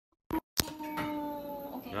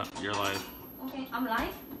Yeah, you're live. Okay, I'm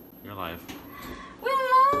live. You're live. We're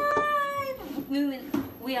live.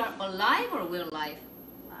 We are alive or we're live?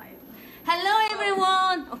 Live. Hello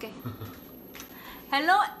everyone. Okay.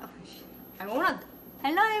 Hello. I wanna.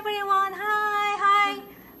 Hello everyone. Hi.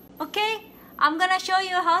 Okay. I'm gonna show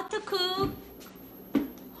you how to cook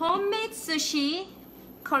homemade sushi,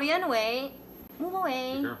 Korean way. Move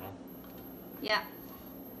away. Be careful. Yeah.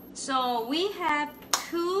 So we have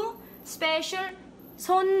two special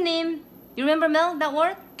손님. You remember Mel that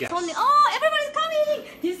word? Yes. 손님. Oh, everybody's coming.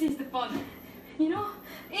 This is the fun. You know,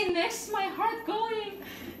 it makes my heart going.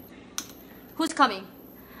 Who's coming?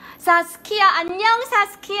 사스키야 안녕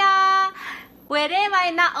사스키야. Where am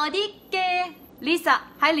I? 나 어디 있게? Lisa.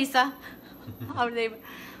 Hi Lisa. Our neighbor.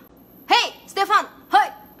 Hey Stefan.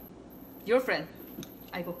 Hi. Your friend.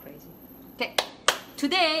 I go crazy. Okay.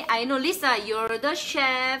 Today I know Lisa, you're the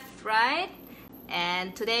chef, right?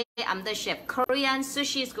 And today I'm the chef. Korean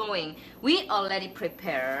sushi is going. We already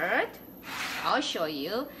prepared. I'll show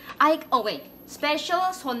you. Oh wait, special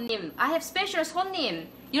손님. I have special 손님.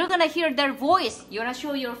 You're gonna hear their voice. You wanna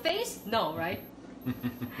show your face? No, right?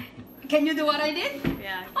 Can you do what I did?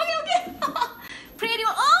 Yeah. Okay. Pretty.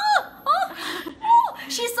 Oh,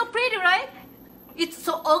 she's so pretty, right? It's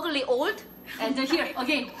so ugly old. And here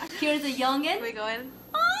again, here's the youngin. Can we go in?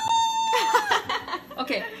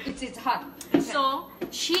 Okay, it's hot. So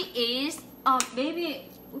she is. Maybe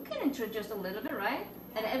we can introduce a little bit, right?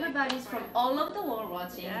 And everybody's from all over the world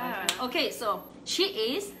watching. Yeah. Okay, so she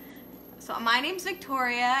is. So my name's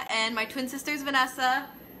Victoria, and my twin sister's Vanessa.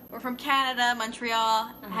 We're from Canada,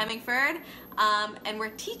 Montreal, Hemmingford, and we're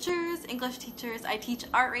teachers, English teachers. I teach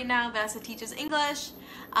art right now. Vanessa teaches English.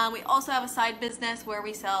 We also have a side business where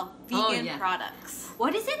we sell vegan products.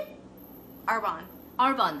 What is it? Arbonne.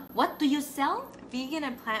 Arbonne. What do you sell? Vegan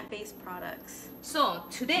and plant-based products. So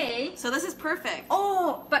today. So this is perfect.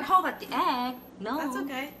 Oh, but how about the egg? No. That's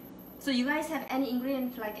okay. So you guys have any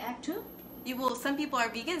ingredient like egg too? You will. Some people are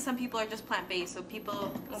vegan, some people are just plant-based. So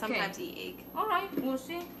people sometimes eat egg. All right, we'll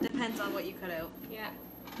see. Depends on what you cut out. Yeah.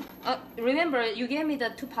 Remember, you gave me the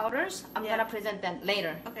two powders. I'm gonna present them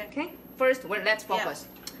later. Okay. Okay. First, let's focus.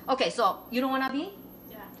 Yeah. Okay. So you don't wanna be?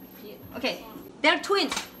 Yeah. Okay. They're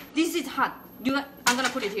twins. This is hot. I'm gonna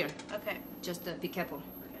put it here. Okay. Just be careful.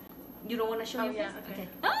 Okay. You don't wanna show your face? Okay.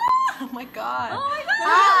 Ah! Oh my god. Oh my god.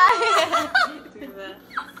 Ah.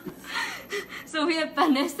 So we have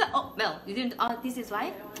Vanessa. Oh, well, you didn't. This is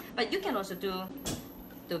live, but you can also do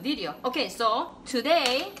the video. Okay, so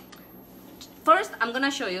today, first I'm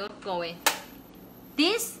gonna show you. Go away.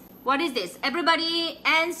 This. What is this? Everybody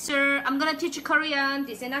answer. I'm gonna teach you Korean.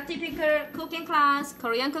 This is not typical cooking class.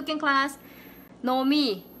 Korean cooking class.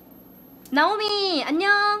 Naomi. 나오미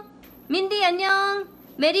안녕. 민디 안녕.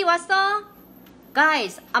 메리 왔어?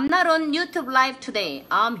 Guys, I'm not on YouTube live today.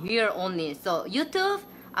 I'm here only. So YouTube,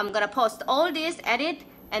 I'm gonna post all this, edit,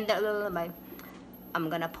 and I'm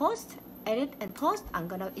gonna post, edit, and post.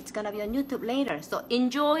 It's gonna be on YouTube later. So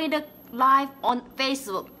enjoy the live on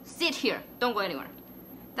Facebook. Sit here. Don't go anywhere.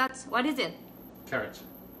 That's what is it? Carrots.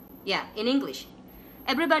 Yeah, in English.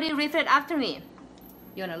 Everybody repeat after me.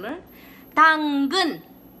 You wanna learn? 당근.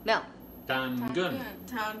 Mel. 당근.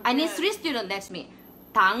 I need 3 students next to me.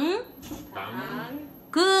 당근.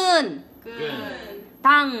 근.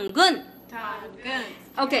 당근. 당근.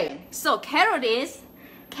 Okay, so carrot is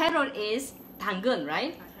당근,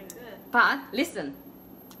 right? But listen.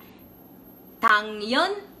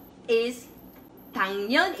 당연 is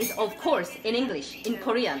of course in English, in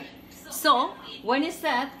Korean. So when it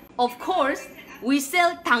said of course, we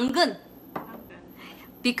sell 당근.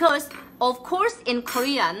 Because of course in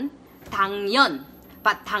Korean, 당연.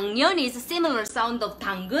 But 당연 is a similar sound of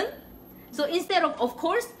당근. So instead of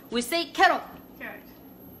course, we say carrot. Carrot.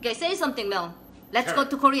 Okay, say something, Mel. Let's Carrot.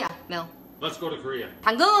 go to Korea, Mel. Let's go to Korea.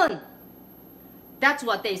 당근. That's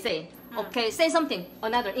what they say. Okay, say something.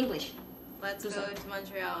 Another English. Let's go to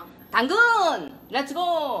Montreal. 당근. Let's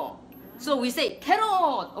go. So we say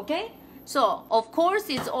carrot. Okay. So of course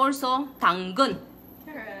it's also 당근.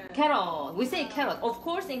 Carrot. Carrot. We say carrot. Of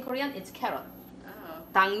course in Korean it's carrot. Oh.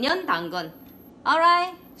 당연, 당근.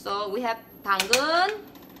 Alright. So we have 당근.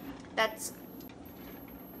 That's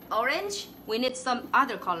orange. We need some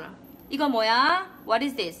other color. 이거 뭐야? What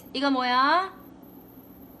is this? 이거 뭐야?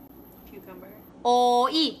 Cucumber.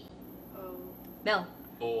 오이. Oh. Mel.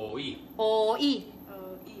 오이. 오이.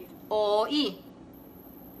 Oh. E. 오이.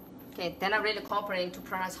 Okay, they're not really cooperating to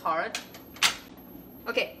pronounce hard.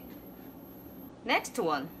 Okay. Next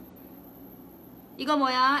one. 이거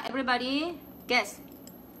뭐야? Everybody guess.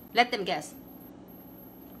 Let them guess.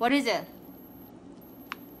 What is it?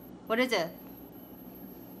 What is it?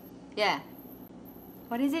 Yeah.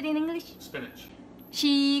 What is it in English? Spinach.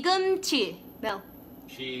 시금치. Mel.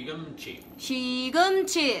 시금치.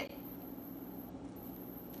 시금치.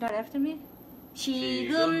 Start after me.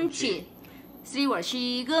 시금치. 3 words.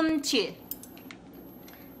 시금치.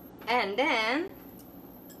 And then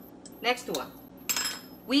next one.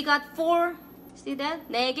 We got 4. See that?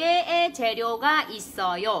 4개의 재료가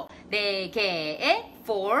있어요. 4개의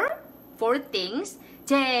 4 things.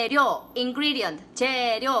 재료, ingredient.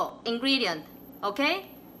 재료, ingredient. Okay?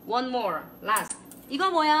 One more. Last. 이거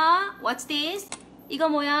뭐야? What's this? 이거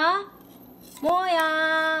뭐야?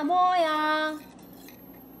 뭐야?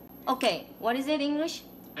 Okay. What is it in English?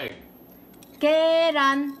 Egg.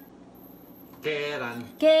 계란.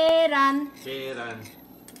 계란. 계란. 계란.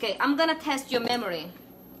 Okay, I'm gonna test your memory.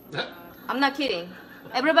 I'm not kidding.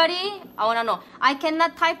 Everybody, I wanna know. I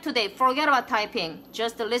cannot type today. Forget about typing.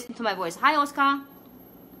 Just listen to my voice. Hi, Oscar.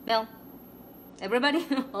 Mel. Everybody?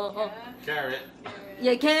 Carrot.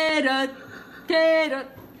 Yeah, carrot. Carrot.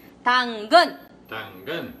 당근.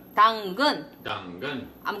 당근. 당근. 당근.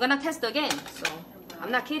 I'm gonna test again. So, I'm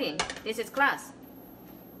not kidding. This is class.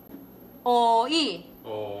 오이.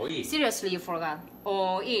 오이. Seriously, you forgot.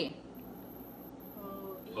 오이.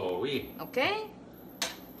 오이. Okay?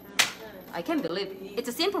 I can't believe it. It's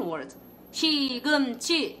a simple word.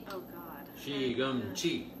 시금치. Oh God.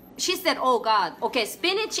 시금치. She said, oh God. Okay,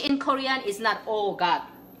 spinach in Korean is not oh God.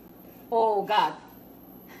 Oh God.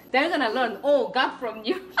 They're gonna learn oh God from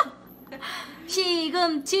you.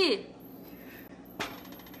 시금치.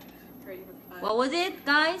 Ready for 5. What was it,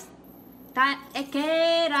 guys?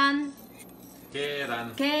 계란.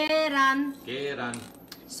 계란. 계란. 계란.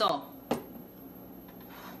 So,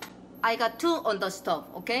 I got 2 on the stove,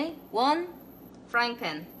 okay? 1 frying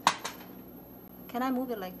pan. Can I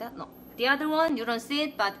move it like that? No. The other one, you don't see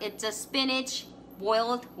it, but it's a spinach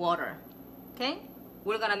boiled water. Okay?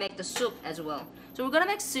 We're gonna make the soup as well. So we're gonna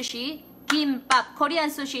make sushi. Kimbap.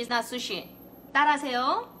 Korean sushi is not sushi.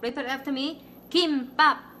 따라하세요. Repeat after me.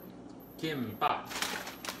 Kimbap. 김밥.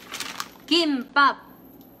 Kimbap.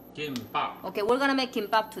 김밥. Okay, we're gonna make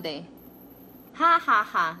kimbap today. Ha ha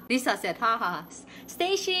ha. Lisa said ha ha.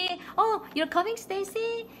 Stacy, oh, you're coming,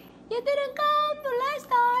 Stacy? You didn't come the last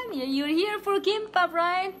time. You're here for kimbap,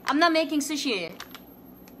 right? I'm not making sushi.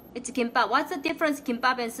 It's kimbap. What's the difference,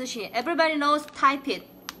 kimbap and sushi? Everybody knows. Type it.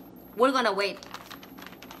 We're gonna wait.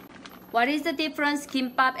 What is the difference,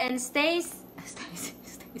 kimbap and Stacy?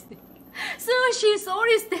 Sushi.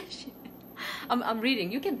 Sorry, Stacy. I'm reading.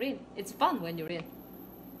 You can read. It's fun when you read.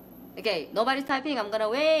 Okay, nobody's typing. I'm gonna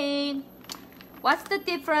wait. What's the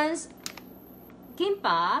difference?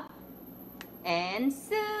 Kimbap and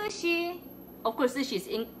sushi. Of course, sushi is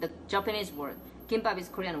in the Japanese word. Kimbap is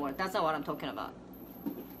Korean word. That's not what I'm talking about.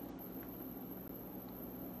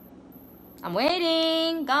 I'm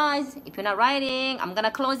waiting. Guys, if you're not writing, I'm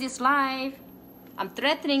gonna close this live. I'm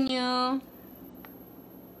threatening you.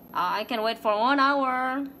 I can wait for 1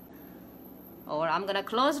 hour. Or I'm gonna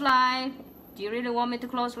close live. Do you really want me to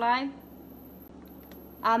close live?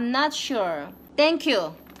 I'm not sure. Thank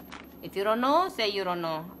you. If you don't know, say you don't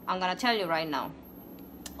know. I'm gonna tell you right now.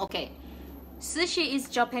 Okay. Sushi is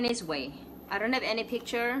Japanese way. I don't have any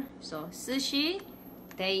picture. So sushi,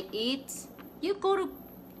 they eat. You go to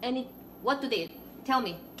any, what do they eat? Tell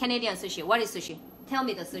me. Canadian sushi. What is sushi? Tell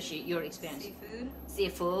me the sushi, your experience. Seafood.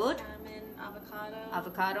 Seafood. Salmon, avocado.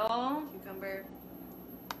 Avocado. Cucumber.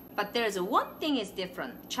 But there's one thing is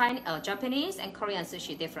different. Japanese and Korean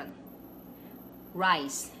sushi different.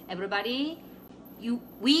 Rice. Everybody,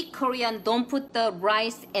 we Korean don't put the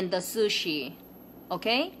rice in the sushi.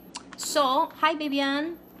 Okay? So, hi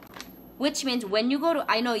Vivian. Which means when you go to,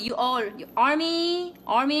 I know you all,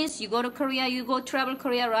 armies, you go to Korea, you go travel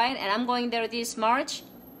Korea, right? And I'm going there this March,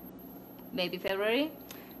 maybe February.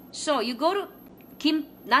 So you go to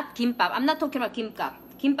not kimbap. I'm not talking about kimbap.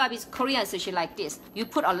 Kimbap is Korean sushi like this. You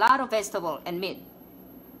put a lot of vegetable and meat.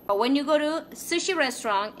 But when you go to sushi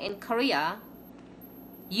restaurant in Korea,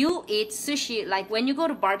 you eat sushi like when you go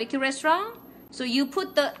to barbecue restaurant. So you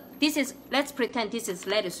put let's pretend this is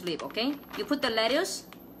lettuce leaf, okay? You put the lettuce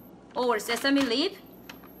or sesame leaf.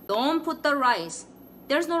 Don't put the rice.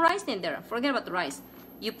 There's no rice in there. Forget about the rice.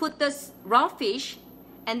 You put the raw fish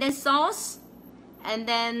and then sauce and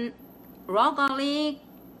then raw garlic.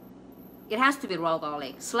 It has to be raw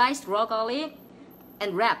garlic. Sliced raw garlic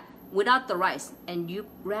and wrap without the rice. And you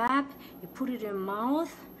wrap, you put it in your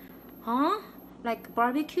mouth. Huh? Like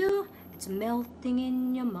barbecue, it's melting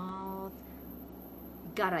in your mouth.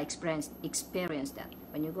 You gotta experience that.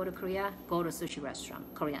 When you go to Korea, go to sushi restaurant,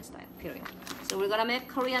 Korean style, period. So we're gonna make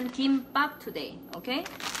Korean kimbap today, okay?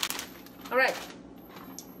 All right.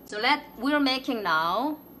 So we're making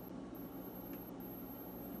now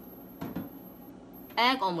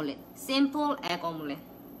egg omelette. Simple egg omelette.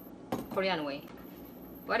 Korean way.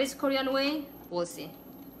 What is Korean way? We'll see.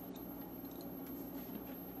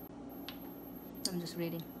 I'm just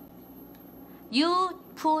reading. You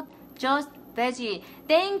put just veggie.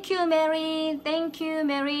 Thank you, Mary. Thank you,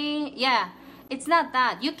 Mary. Yeah, it's not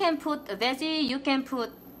that. You can put a veggie. You can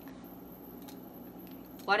put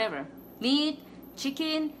whatever. Meat,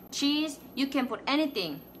 chicken, cheese. You can put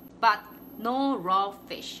anything. But no raw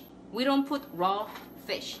fish. We don't put raw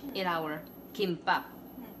fish in our kimbap.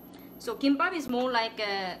 So kimbap is more like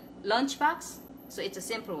a lunchbox. So it's a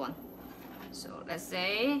simple one. So let's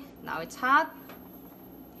say now it's hot.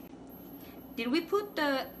 Did we put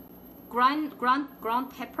the ground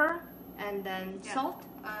pepper and then salt?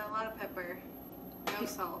 A lot of pepper. No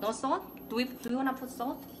salt. No salt? Do we want to put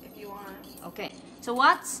salt? If you want. Okay. So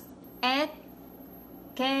what's egg?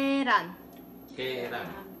 계란. 계란.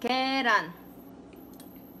 계란.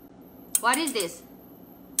 What is this?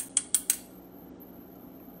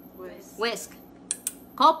 Whisk. Whisk.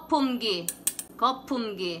 거품기.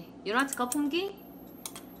 거품기. You know what's 거품기?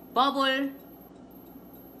 Bubble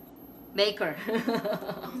maker.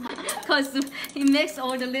 Because it makes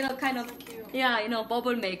all the little kind of, yeah, you know,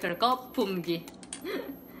 bubble maker. 거품기.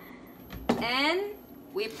 And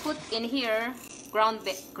we put in here ground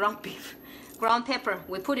pepper.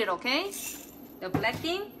 We put it, okay? The black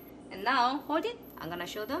thing. And now, hold it. I'm gonna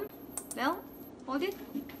show them. Well, hold it.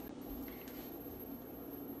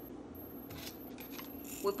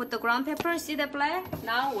 We put the ground pepper, see the black?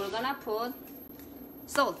 Now we're gonna put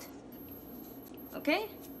salt. Okay?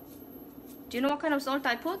 Do you know what kind of salt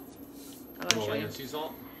I put? I'm gonna show you. Himalayan sea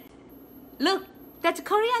salt. Look, that's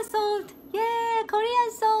Korean salt. Yeah,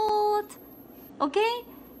 Korean salt. Okay?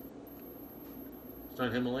 It's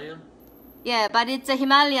not Himalayan? Yeah, but it's a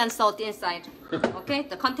Himalayan salt inside. Okay?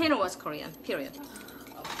 The container was Korean, period.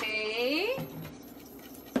 Okay?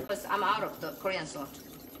 Because I'm out of the Korean salt.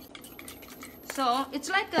 So it's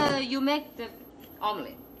like you make the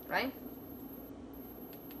omelet, right?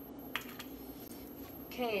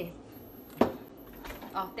 Okay.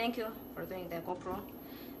 Oh, thank you for doing the GoPro.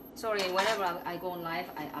 Sorry, whenever I go on live,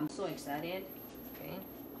 I'm so excited. Okay.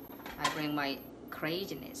 I bring my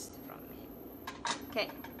craziness from me. Okay.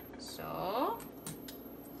 So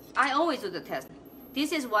I always do the test.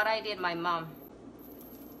 This is what I did my mom.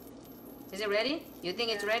 Is it ready? You think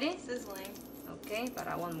it's ready? Sizzling. Okay, but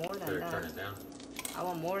I want more than Better that. turn it down. I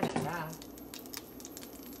want more than that.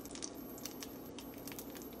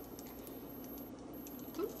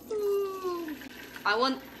 Ooh. I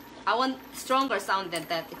want stronger sound than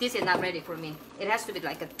that. This is not ready for me. It has to be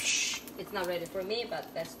like a psh. It's not ready for me, but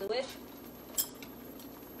let's do it.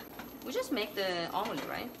 We just make the omelet,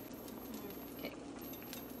 right? Okay.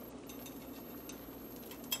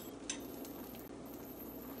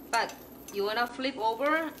 But you wanna flip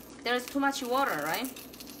over? There's too much water, right?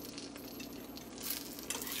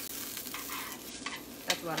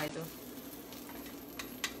 That's what I do.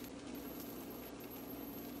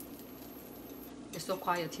 It's so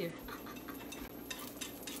quiet here.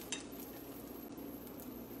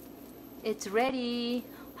 It's ready.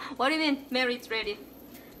 What do you mean, Mary, it's ready?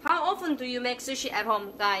 How often do you make sushi at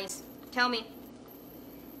home, guys? Tell me.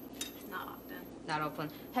 Not often. Not often.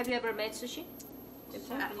 Have you ever made sushi?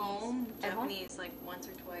 At home, At home? Japanese, like once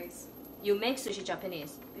or twice. You make sushi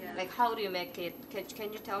Japanese? Yeah. Like, how do you make it?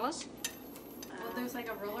 Can you tell us? Well, there's like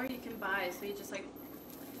a roller you can buy, so you just like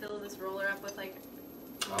fill this roller up with like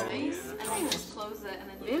Oh, rice, yeah. and then you just close it, and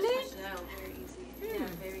then you Really? just push it out. Very easy. Yeah,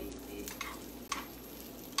 very easy.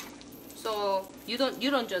 So you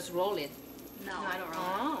don't just roll it. No, I don't roll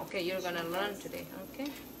Oh, okay. You're gonna learn today.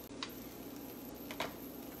 Okay.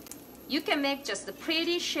 You can make just a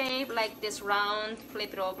pretty shape like this round,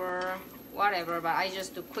 flip it over, whatever. But I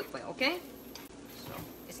just do quick way. Okay. So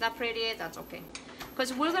it's not pretty. That's okay.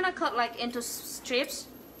 Because we're gonna cut like into strips,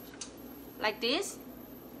 like this,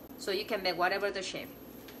 so you can make whatever the shape.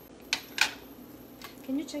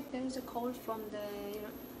 Can you check there is a call from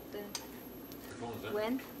the Which one was that?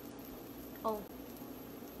 when? Oh,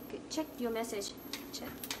 okay, check your message. Check,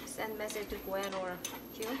 send message to Gwen or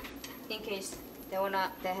Hugh in case they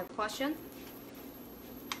have question.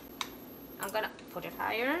 I'm gonna put it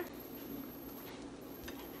higher.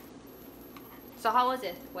 So how was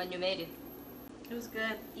it when you made it? It was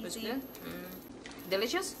good. It was Easy. good.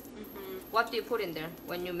 Delicious. What do you put in there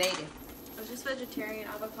when you made it? It was just vegetarian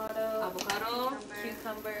avocado. Avocado,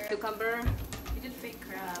 Cucumber. cucumber, We did fake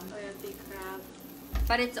crab. Oh yeah, fake crab.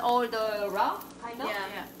 but it's all the raw kind of.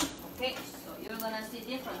 Yeah. Okay, so you're gonna see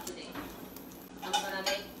different today. I'm gonna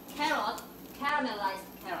make carrot, caramelized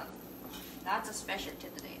carrot. That's a specialty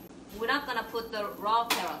today. We're not gonna put the raw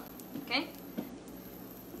carrot, okay?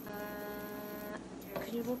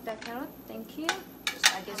 Could you move that carrot? Thank you.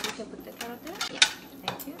 I guess we can put the carrot there. Yeah,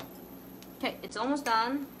 thank you. Okay, it's almost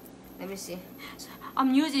done. Let me see.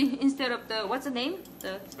 I'm using instead of the what's the name?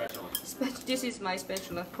 The Spatula. This is my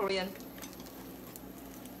spatula, Korean.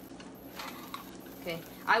 Okay,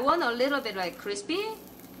 I want a little bit like crispy,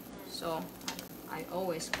 so I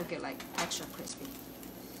always cook it like extra crispy.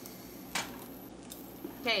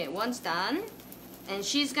 Okay, one's done, and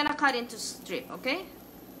she's gonna cut into strip. Okay,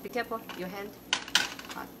 be careful, your hand.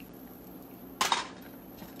 Cut.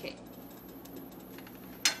 Okay.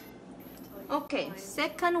 Okay,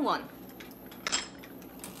 second one.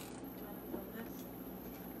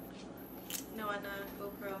 No, on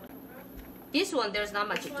GoPro. This one, there's not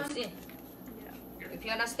much to see. Yeah. If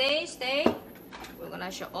you're gonna stay, stay. We're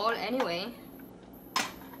gonna show all anyway.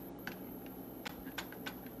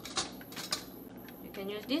 You can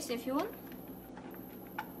use this if you want.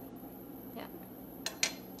 Yeah.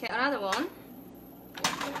 Okay, another one.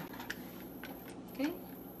 Okay.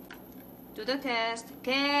 Do the test.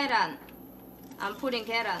 계란. I'm putting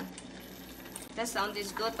계란. That sound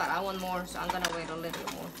is good, but I want more, so I'm gonna wait a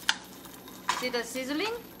little more. See the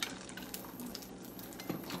sizzling?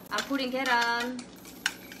 I'm putting 계란.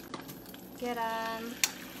 계란.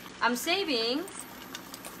 I'm saving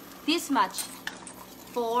this much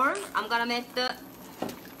for I'm gonna make the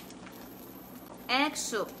egg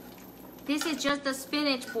soup. This is just the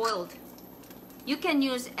spinach boiled. You can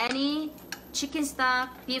use any chicken stock,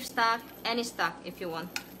 beef stock, any stock if you want.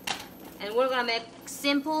 And we're gonna make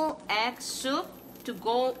simple egg soup to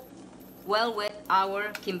go well with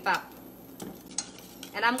our kimbap.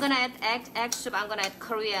 And I'm gonna add egg soup. I'm gonna add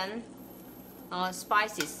Korean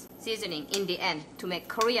spices, seasoning in the end to make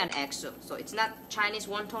Korean egg soup. So it's not Chinese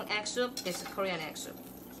wonton egg soup. This is Korean egg soup.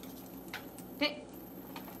 Okay.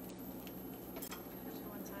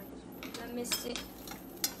 Let me see.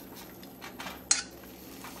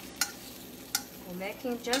 We're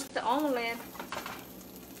making just the omelette.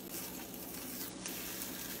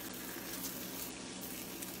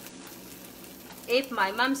 If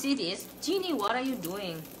my mom sees this, Jeannie, what are you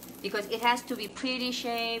doing? Because it has to be pretty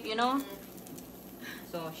shape, you know?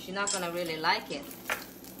 So she's not gonna really like it.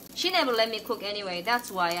 She never let me cook anyway.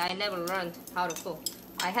 That's why I never learned how to cook.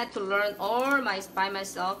 I had to learn all by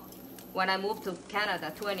myself when I moved to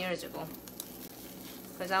Canada 20 years ago.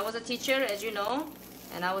 Because I was a teacher, as you know,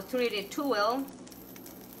 and I was treated too well.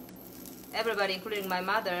 Everybody, including my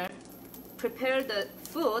mother, prepared the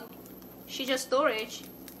food. She just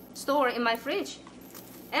store in my fridge.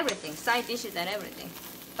 Everything, side dishes and everything.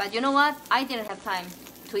 But you know what? I didn't have time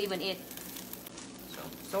to even eat. So,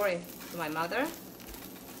 sorry to my mother.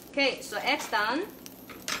 Okay, so eggs done.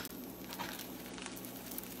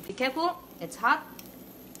 Be careful, it's hot.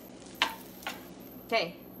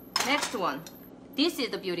 Okay, next one. This is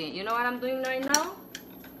the beauty. You know what I'm doing right now?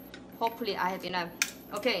 Hopefully I have enough.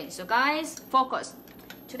 Okay, so guys, focus.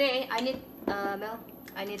 Today I need, Mel,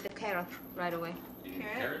 I need the carrot right away.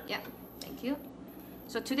 Carrot? Yeah, thank you.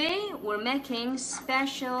 So today we're making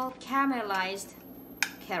special caramelized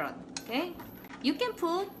carrot. Okay, you can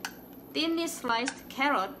put thinly sliced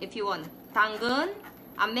carrot if you want. 당근.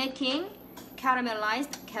 I'm making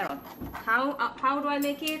caramelized carrot. How do I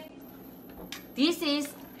make it? This is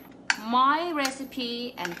my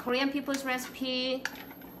recipe and Korean people's recipe,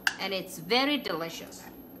 and it's very delicious.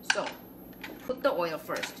 So put the oil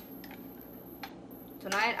first.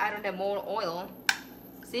 Tonight I don't have more oil.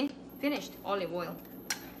 See, finished olive oil.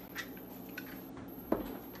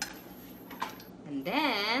 And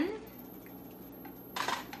then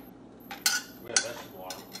We have vegetable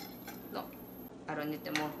oil. no, I don't need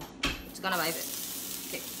them more. It's gonna vibe it.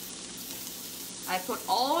 Okay. I put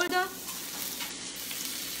all the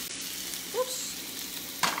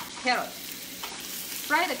carrot.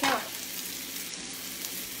 Fry the carrot.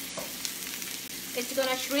 It's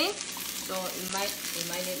gonna shrink, so it might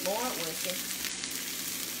need more. We'll see.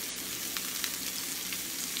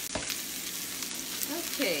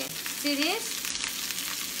 Okay, see this?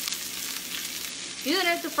 You don't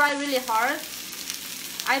have to fry really hard.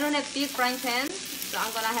 I don't have big frying pan, so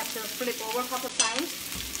I'm gonna have to flip over a couple times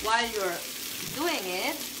while you're doing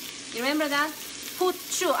it. You remember that?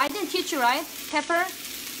 후추. I didn't teach you, right? Pepper?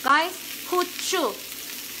 Guys, 후추.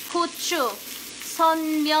 후추.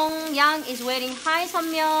 선명 Yang is waiting. Hi,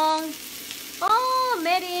 선명. Oh,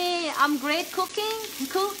 Mary, I'm great cooking.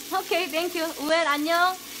 Cool. Okay, thank you. 우엘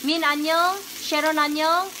안녕. 민 안녕. Sharon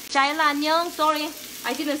안녕. 자일라 안녕. Sorry,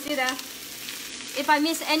 I didn't see that. If I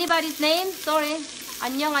miss anybody's name, sorry.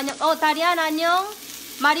 안녕 안녕. 다리안 안녕.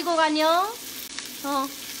 마리고 안녕.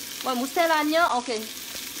 무스텔라 안녕. Okay.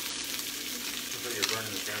 Looks like you're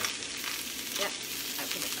burning the carrot. Yeah, I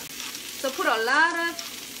So put a lot of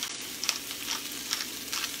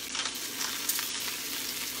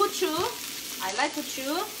후추. I like 후추.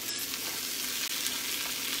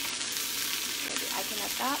 Maybe I can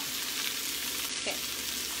add that. Okay.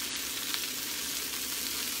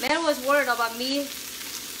 Mel was worried about me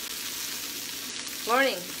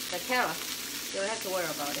burning the carrot. You don't have to worry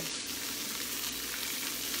about it.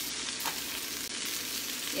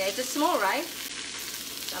 Yeah, it's small, right?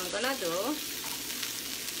 So I'm gonna do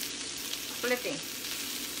flipping.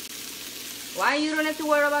 Why you don't have to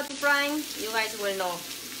worry about the frying? You guys will know.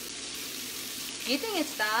 You think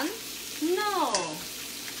it's done? No.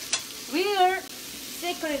 We're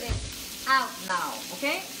secret it out now,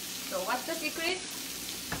 okay? So what's the secret?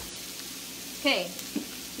 Okay,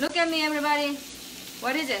 look at me everybody.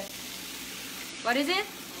 What is it? What is it?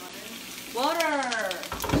 Water.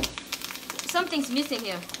 Something's missing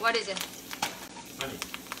here. What is it? Honey.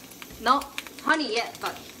 No, honey yet,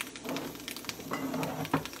 but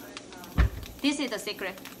this is the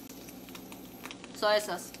secret. Soy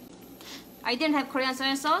sauce. I didn't have Korean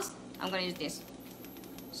soy sauce. I'm gonna use this.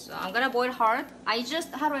 So I'm gonna boil hard. I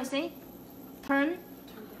just, how do I say? Turn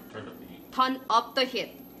up the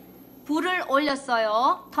heat. 불을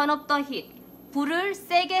올렸어요. Turn up the heat. 불을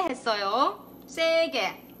세게 했어요.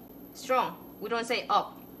 세게. Strong. We don't say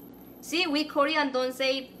up. See, we Korean don't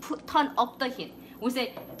say turn up the heat. We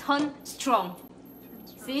say turn strong.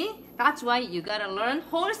 See, that's why you gotta learn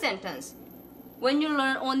whole sentence. When you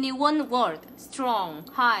learn only one word, strong,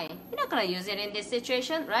 high, you're not gonna use it in this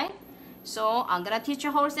situation, right? So I'm gonna teach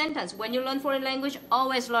you whole sentence. When you learn foreign language,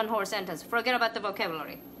 always learn whole sentence. Forget about the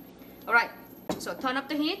vocabulary. All right. So turn up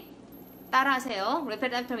the heat. 따라하세요.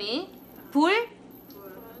 Repeat after me. 불.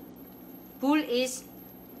 불 is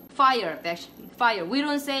fire. Fire. We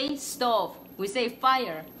don't say stove. We say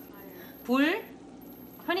fire. 불.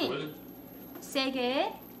 honey. 불.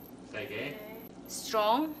 세게. 세게.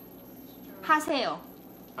 strong. 하세요.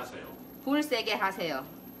 하세요. 불 세게 하세요.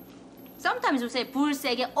 Sometimes we say 불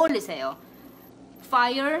세게 올리세요.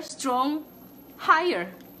 Fire, strong, higher.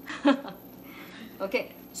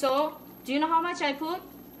 Okay, so do you know how much I put?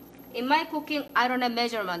 In my cooking, I don't have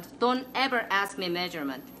measurement. Don't ever ask me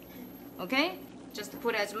measurement. Okay? Just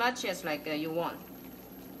put as much as like you want.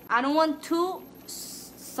 I don't want too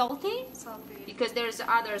salty because there's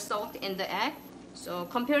other salt in the egg. So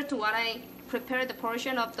compared to what I prepared the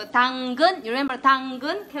portion of the 당근, you remember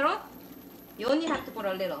당근, carrot? You only have to put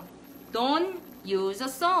a little. Don't use the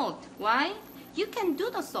salt. Why? You can do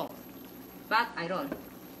the salt, but I don't.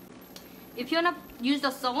 If you're not use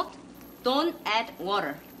the salt, don't add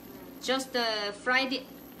water. Just fry the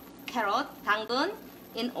carrot, 당근,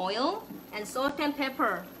 in oil and salt and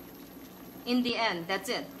pepper. In the end, that's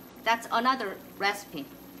it. That's another recipe.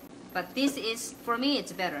 But this is, for me,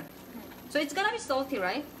 it's better. So it's gonna be salty,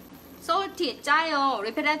 right? Salty, 짜요.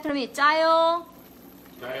 Repeat after me, 짜요.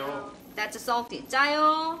 짜요. That's salty.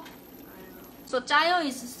 짜요. So 짜요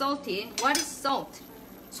is salty. What is salt?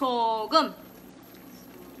 소금.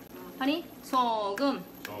 Honey, 소금.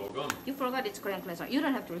 소금. You forgot it's Korean class, right? You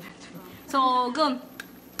don't have to remember. 소금.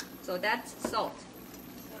 So that's salt.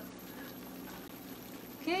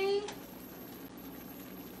 Okay.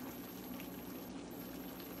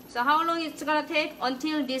 So how long it's gonna take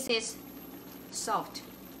until this is soft?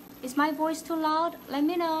 Is my voice too loud? Let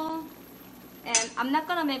me know. And I'm not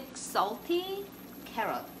gonna make salty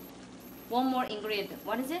carrot. One more ingredient.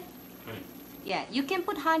 What is it? honey. Yeah, you can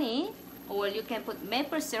put honey or you can put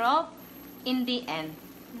maple syrup in the end.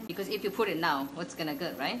 Because if you put it now, what's gonna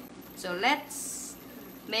good, right? So let's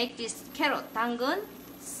make this carrot, 당근,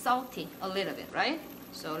 salty a little bit, right?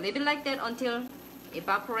 So leave it like that until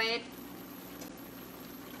evaporate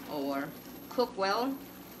or cook well.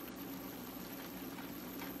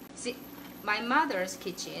 See, my mother's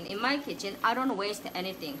kitchen, in my kitchen, I don't waste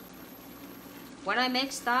anything. When I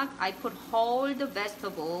make stock, I put whole the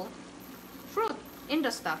vegetable, fruit in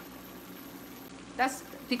the stock. That's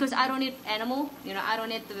because I don't eat animal, I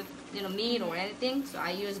don't eat the meat or anything, so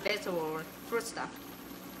I use vegetable or fruit stock.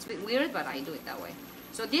 It's a bit weird, but I do it that way.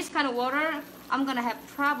 So this kind of water, I'm gonna have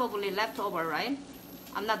probably leftover, right?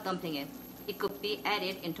 I'm not dumping it. It could be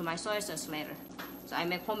added into my soy sauce later. So I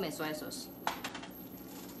make homemade soy sauce.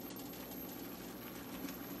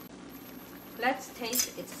 Let's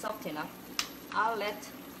taste it's soft enough. I'll let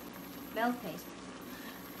Mel taste.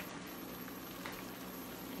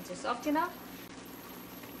 Is it soft enough?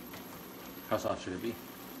 How soft should it be?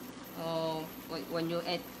 Oh, when you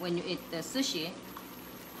eat the sushi,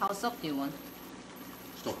 how soft do you want?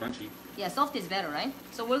 Still crunchy. Yeah, soft is better, right?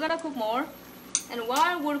 So we're gonna cook more. And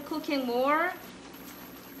while we're cooking more,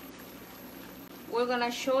 we're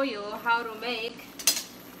gonna show you how to make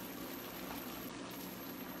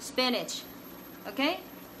spinach. Okay?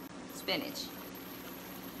 Spinach.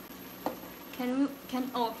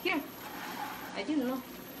 Oh, here. I didn't know.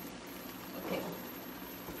 Okay.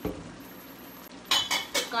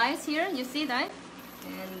 Guys, here, you see that?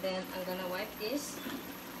 And then I'm gonna wipe this.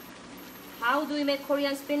 How do we make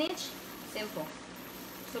Korean spinach? Simple.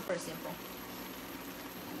 Super simple.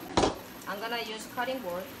 I'm gonna use cutting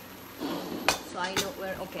board so I know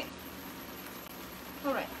where. Okay.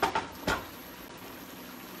 Alright.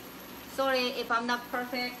 Sorry if I'm not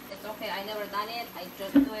perfect. It's okay. I never done it. I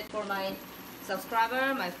just do it for my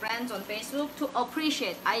subscriber, my friends on Facebook to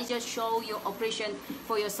appreciate. I just show you appreciation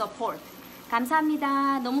for your support.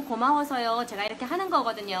 감사합니다. 너무 고마워서요. 제가 이렇게 하는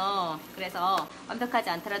거거든요. 그래서 완벽하지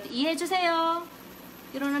않더라도 이해해 주세요.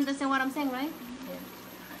 You don't understand what I'm saying, right? Yeah.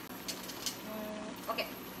 Okay.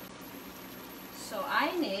 So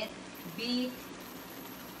I need big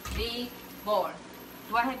bowl.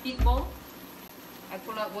 Do I have big bowl? I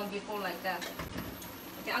pull out one big bowl like that.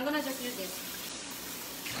 Okay, I'm gonna just use this.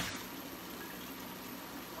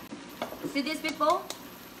 See this big bowl?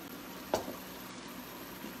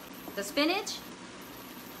 The spinach?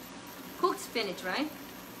 Cooked spinach, right?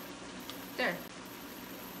 There.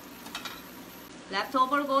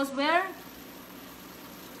 Leftover goes where?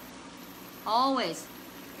 Always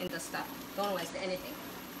in the stuff. Don't waste anything.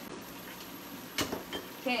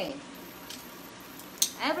 Okay.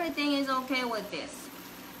 Everything is okay with this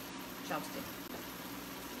chopstick.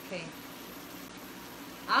 Okay.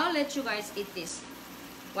 I'll let you guys eat this.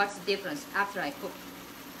 What's the difference after I cook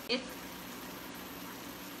it?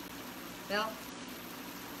 Well,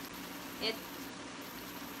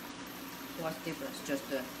 what's the difference?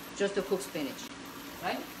 Just the cooked spinach,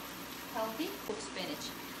 right? Healthy cooked spinach.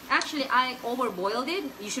 Actually, I overboiled it.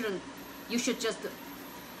 You shouldn't. You should just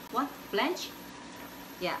what? Blanch?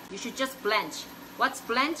 Yeah, you should just blanch. What's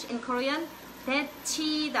blanch in Korean?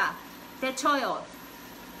 데치다, 데쳐요,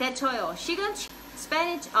 데쳐요. 시금치,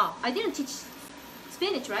 spinach. Oh, I didn't teach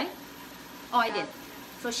spinach, right? Oh, I did.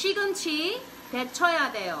 So 시금치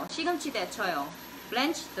데쳐야 돼요. 시금치 데쳐요.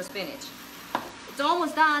 Blanch the spinach. It's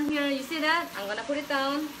almost done here. You see that? I'm gonna put it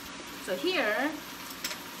down. So here,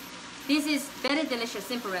 this is very delicious,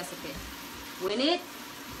 simple recipe. We need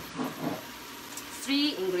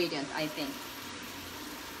 3 ingredients, I think.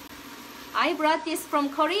 I brought this from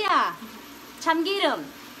Korea. 참기름.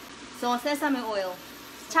 So sesame oil.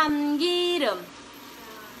 참기름.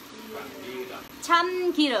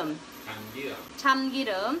 참기름.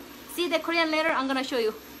 참기름. See the Korean letter? I'm gonna show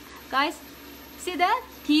you. Guys, see that?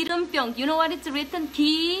 기름병. You know what it's written?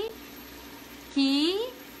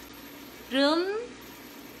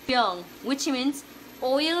 기름병, which means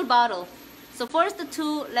oil bottle. So first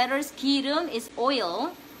 2 letters 기름 is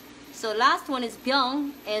oil. So last one is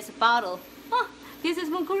병 is bottle. Oh, this is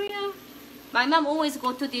from Korea. My mom always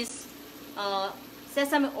go to this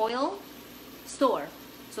sesame oil store.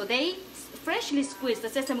 So they freshly squeeze the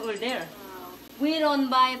sesame oil there. We don't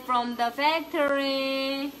buy from the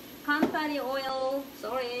factory. Company oil.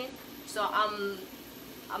 Sorry. So I'm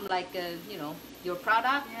like you know, your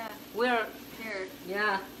product. Yeah. We're Here.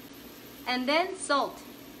 yeah. And then salt.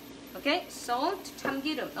 Okay, salt.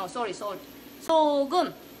 참기름. Oh, sorry, salt.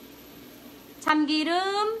 소금.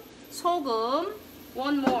 참기름, 소금.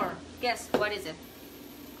 One more. Guess what is it?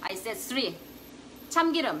 I said 3.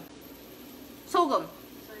 참기름, 소금.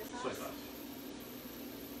 Soy sauce.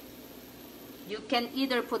 You can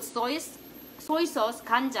either put soy sauce,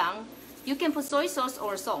 간장. You can put soy sauce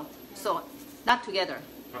or salt. So, not together.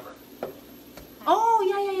 Pepper. Oh,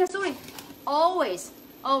 yeah. Sorry. Always.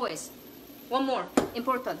 One more.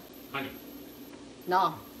 Important. Honey.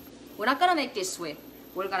 No. We're not gonna make this sweet.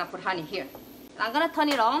 We're gonna put honey here. I'm gonna turn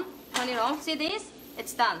it on. See this?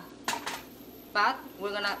 It's done. But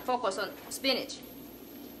we're gonna focus on spinach.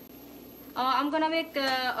 I'm gonna make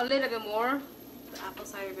a little bit more. Apple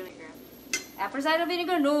cider vinegar. Apple cider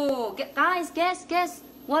vinegar? No. Guys, guess.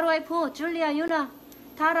 What do I put? Julia, Yuna,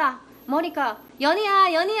 Tara, Monica,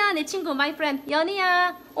 연희야, 내 친구, my friend.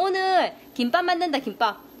 연희야, 오늘 김밥 만든다,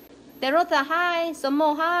 김밥. Derota, hi. Some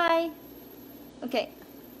more, hi. Okay.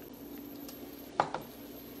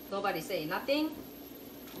 Nobody say nothing.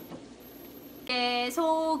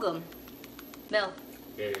 깨소금. Mel.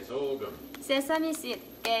 깨소금. Sesame seed.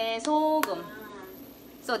 깨소금.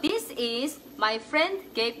 So this is my friend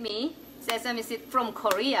gave me sesame seed from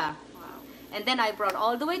Korea. Wow. And then I brought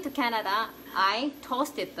all the way to Canada. I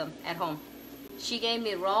toasted them at home. She gave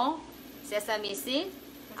me raw sesame seed.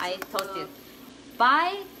 I toasted.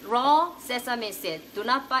 Buy raw sesame seed. Do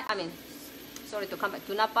not buy, sorry to come back.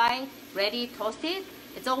 Do not buy ready toasted.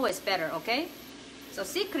 It's always better, okay? So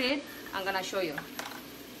secret, I'm gonna show you.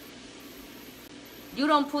 You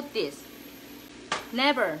don't put this.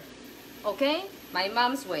 Never. Okay? My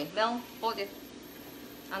mom's way. Well, hold it.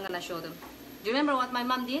 I'm gonna show them. Do you remember what my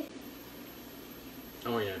mom did?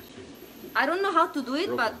 Oh yeah. I don't know how to do it,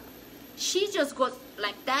 Broken. but she just goes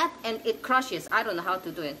like that and it crushes. I don't know how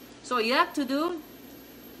to do it. So you have to do.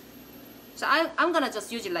 So I'm gonna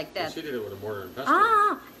just use it like that. She did it with a mortar and pestle.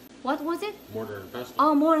 Ah, what was it? Mortar and pestle.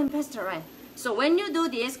 Oh, mortar and pestle, right? So when you do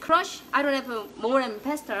this crush, I don't have a mortar and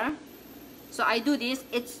pestle. So I do this.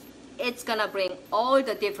 It's gonna bring all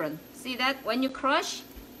the different. See that when you crush,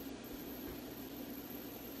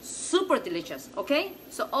 super delicious. Okay,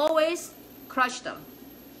 so always crush them.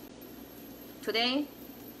 Today,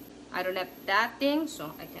 I don't have that thing,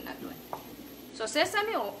 so I cannot do it. So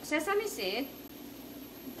sesame seed.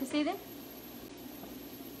 You see that?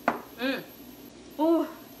 Oh,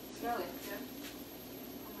 smell it.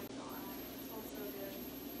 Oh my god, it smells so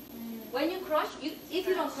good. When you crush, if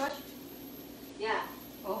you don't crush, yeah.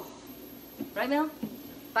 Oh, right, Mel?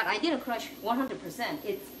 But I didn't crush 100%.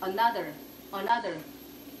 It's another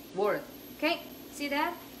word. Okay, see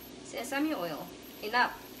that? Sesame oil.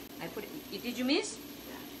 Enough. I put it. Did you miss?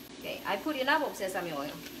 Yeah. Okay, I put enough of sesame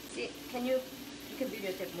oil. See, you can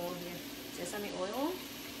videotape more here. Sesame oil.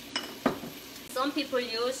 Some people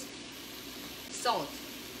use salt.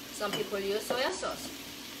 Some people use soy sauce.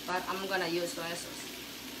 But I'm gonna use soy sauce.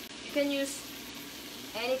 You can use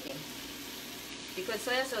anything. Because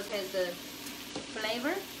soy sauce has the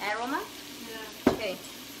flavor, aroma. Yeah. Okay.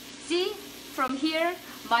 See, from here,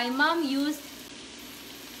 my mom used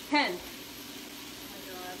hand. Oh my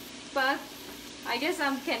god. But I guess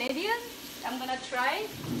I'm Canadian. I'm gonna try.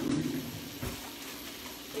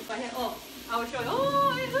 If I have, oh, I will show you.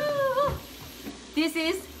 Oh. This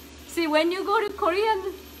is, see, when you go to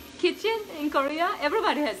Korean kitchen in Korea,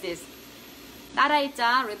 everybody has this.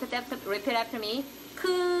 따라했자, repeat after me.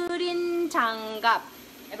 크린 장갑.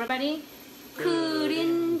 Everybody?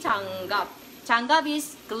 크린 장갑. 장갑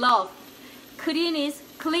is glove. 크린 is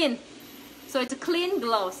clean. So it's clean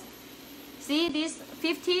gloves. See this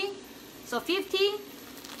 50? So 50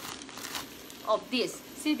 of this.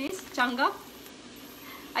 See this 장갑?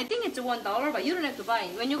 I think it's $1, but you don't have to buy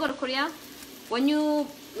it. When you go to Korea, when you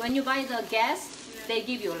buy the gas, they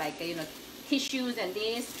give you like tissues and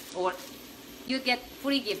this, or you get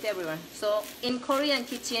free gift everywhere. So in Korean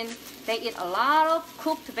kitchen, they eat a lot of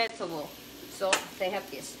cooked vegetable. So they have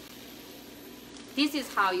this. This is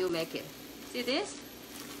how you make it. See this?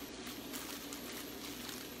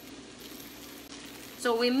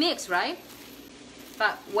 So we mix, right?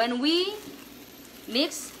 But when we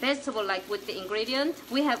mix vegetable like with the ingredient,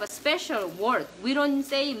 we have a special word. We don't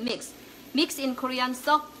say mix. Mix in Korean,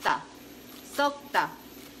 섞다. 섞다.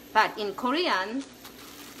 But in Korean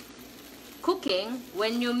cooking,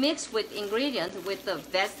 when you mix with ingredient with the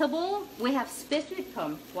vegetable, we have specific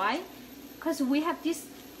term. Why? Because we have this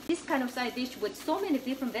kind of side dish with so many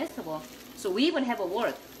different vegetables. So we even have a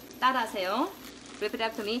word. 따라하세요. Repeat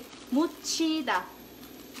after me. 무치다.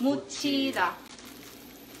 무치다.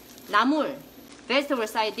 나물. Vegetable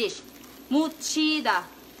side dish. 무치다.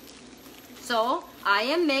 So I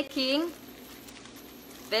am making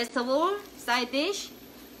vegetable side dish.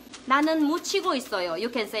 나는 무치고 있어요. You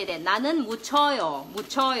can say that. 나는 무쳐요.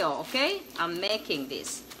 무쳐요. Okay? I'm making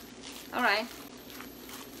this. Alright.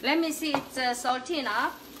 Let me see it's salty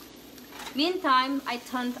enough. Meantime, I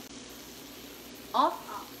turned off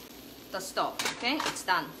the stove. Okay? It's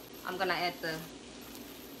done. I'm gonna add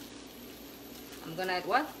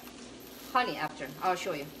what? Honey after. I'll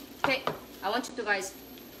show you. Okay? I want you to guys.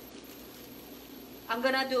 I'm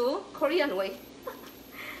gonna do Korean way.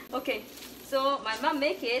 Okay. So my mom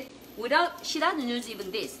make it without, she doesn't use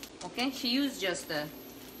even this, okay? She used just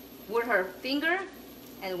with her finger,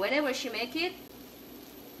 and whenever she make it,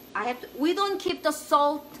 we don't keep the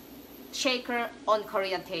salt shaker on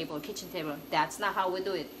Korean table, kitchen table. That's not how we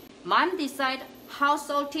do it. Mom decide how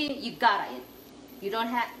salty you gotta eat. You don't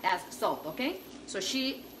have to ask salt, okay? So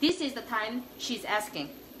this is the time she's asking.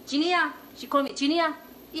 지니야, she called me, 지니야,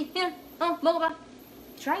 here, 먹어봐.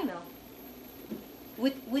 Try now.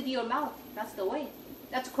 With your mouth. That's the way.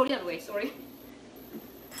 That's Korean way, sorry.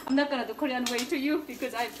 I'm not gonna do Korean way to you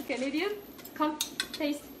because I'm Canadian. Come,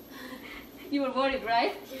 taste. You were worried,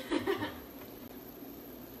 right?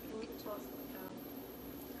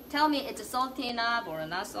 Tell me it's salty enough or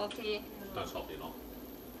not salty. Not salty at all.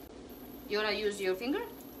 You wanna use your finger?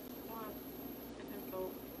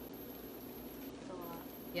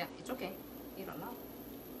 Yeah, it's okay. You don't know.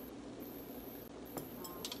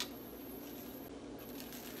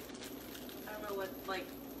 Like,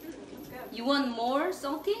 You want more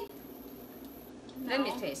salty? no. Let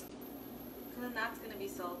me taste. Then that's gonna be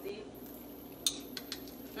salty.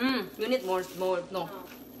 You need more. No.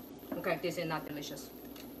 Okay, this is not delicious.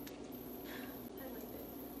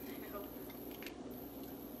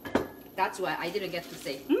 That's why I didn't get to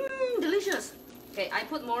say, delicious. Okay, I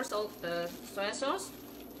put more salt, soy sauce.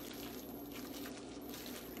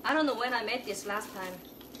 I don't know when I made this last time.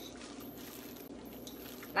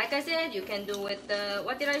 Like I said, you can do with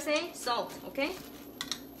what did I say? Salt, okay?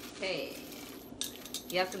 Okay.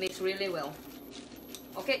 You have to mix really well.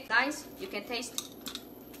 Okay, guys, you can taste.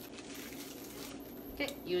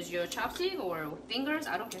 Okay, use your chopstick or fingers.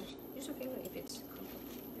 I don't care. Use your finger if it's.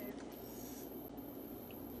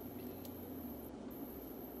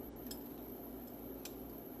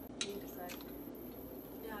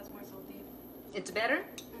 Yeah, it's more salty. It's better?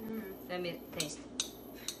 Let me taste.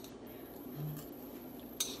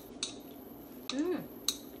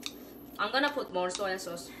 I'm gonna put more soy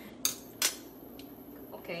sauce.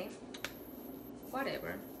 Okay.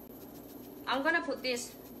 Whatever. I'm gonna put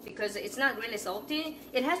this because it's not really salty.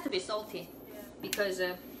 It has to be salty because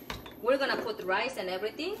we're gonna put rice and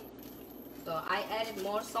everything. So I added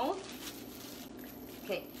more salt.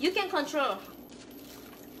 Okay, you can control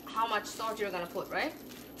how much salt you're gonna put, right?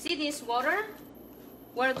 See this water?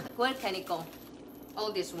 Where can it go?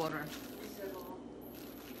 All this water.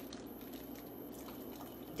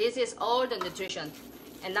 This is all the nutrition.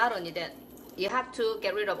 And not only that, you have to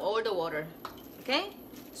get rid of all the water. Okay?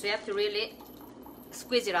 So you have to really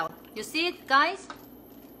squeeze it out. You see it, guys?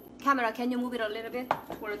 Camera, can you move it a little bit?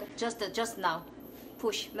 Just now.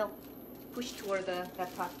 Push, Mel. Push toward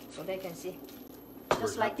that part so they can see.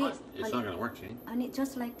 Just like this. It's not gonna work, Jane. I need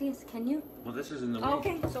just like this. Can you? Well, this is in the way.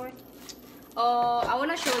 Okay, sorry. I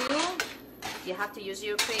wanna show you. You have to use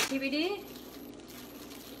your creativity.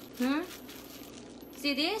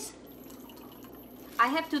 See this? I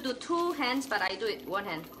have to do 2 hands, but I do it 1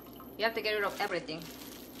 hand. You have to get rid of everything.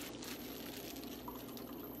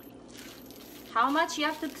 How much you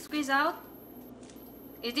have to squeeze out?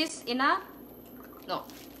 Is this enough? No,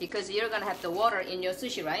 because you're gonna have the water in your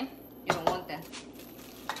sushi, right? You don't want that.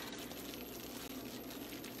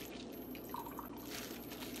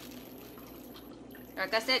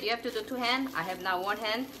 Like I said, you have to do 2 hands. I have now 1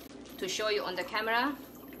 hand to show you on the camera.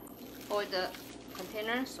 Hold the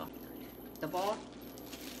container, so the bowl.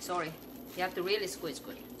 Sorry, you have to really squeeze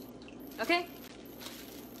good. Okay?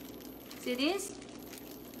 See this?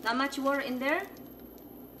 Not much water in there.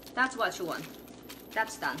 That's what you want.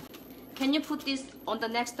 That's done. Can you put this on the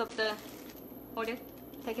next of the... Hold it.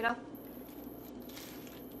 Take it out.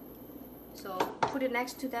 So put it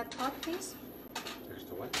next to that pot, please. Next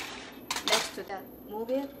to what? Next to that. Move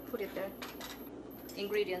it. Put it there.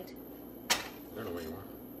 Ingredient. I don't know where you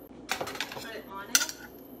are. Put it on it?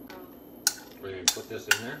 We're gonna put this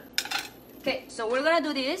in there. Okay, so we're gonna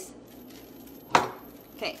do this.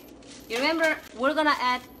 Okay. You remember, we're gonna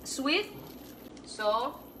add sweet.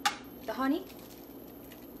 So, the honey.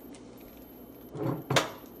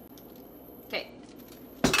 Okay.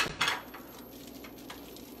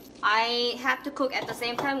 I have to cook at the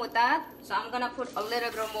same time with that. So I'm gonna put a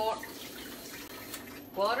little bit more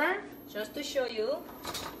water just to show you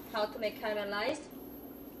how to make caramelized.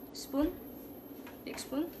 Spoon. Big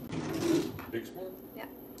spoon. Big spoon? Yeah,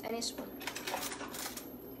 any spoon.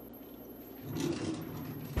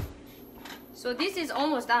 So this is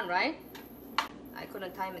almost done, right? I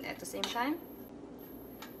couldn't time it at the same time.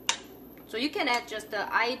 So you can add just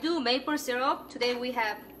the, I do maple syrup. Today we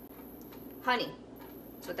have honey.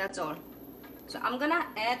 So that's all. So I'm gonna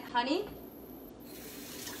add honey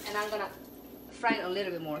and I'm gonna fry it a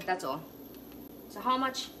little bit more. That's all. So how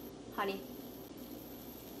much honey?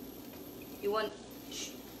 You want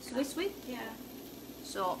sweet? Yeah.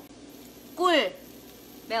 So 꿀.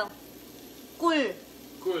 Mel. 꿀.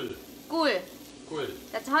 Cool. 꿀. Cool.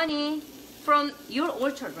 That's honey from your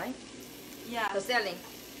orchard, right? Yeah. The selling.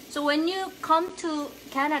 So when you come to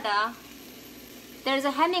Canada, there's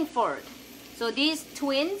a Hemingford. So these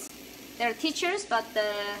twins, they're teachers, but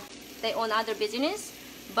they own other business.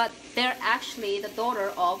 But they're actually the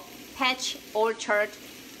daughter of Patch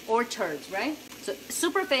Orchards, right? So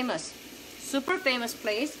super famous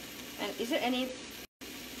place. And is it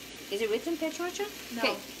written Patch Orchard? No.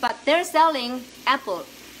 Okay, but they're selling apple.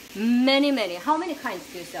 Many. How many kinds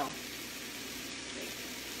do you sell?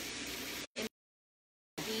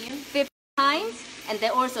 50 kinds, and they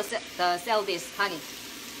also sell this honey.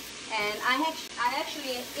 And I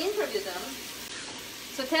actually interviewed them.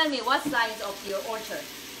 So tell me, what size of your orchard?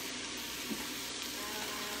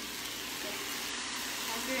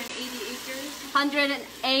 180 acres.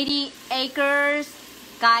 180 acres.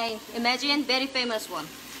 Guy, imagine, very famous one.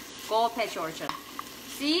 Go Patch Orchard.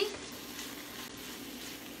 See?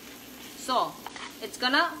 So, it's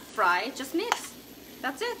gonna fry. Just mix.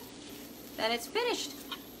 That's it. Then it's finished.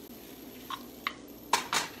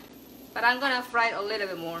 But I'm gonna fry it a little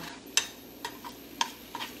bit more.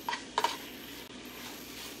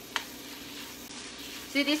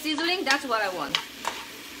 See this sizzling? That's what I want.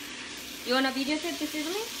 You wanna videotape the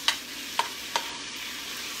sizzling?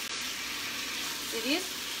 See this?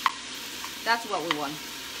 That's what we want.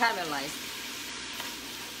 Caramelized.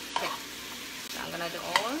 Okay. So I'm gonna do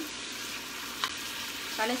all.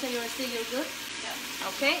 Vanessa, you're good? Yeah.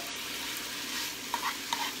 Okay.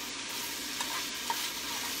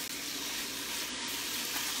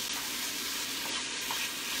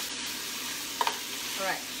 All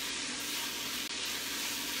right.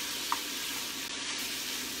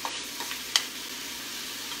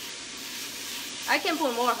 I can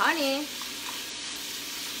put more honey.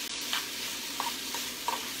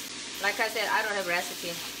 Like I said, I don't have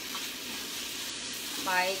recipe.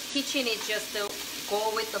 My kitchen is just to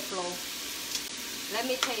go with the flow. Let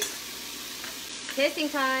me taste. Tasting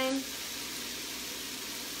time.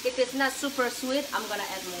 If it's not super sweet, I'm gonna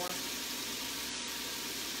add more.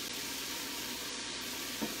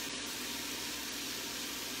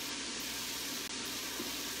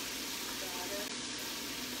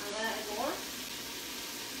 I'm gonna add more.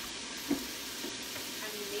 I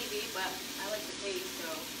mean, maybe, but I like the taste, so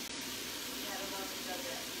yeah, I don't know if it does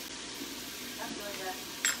it. That's really good.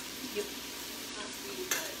 You,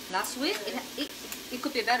 Not sweet, but not sweet? It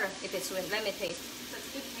could be better if it's sweet. Let me taste.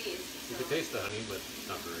 it's good taste. You can taste the honey, but it's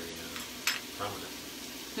not very prominent.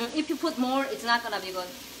 If you put more, it's not gonna be good.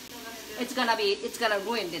 It's gonna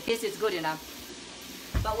ruin it. This is good enough.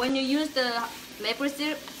 But when you use the maple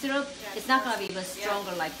syrup, it's not gonna be even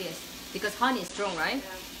stronger like this because honey is strong, right? Yeah.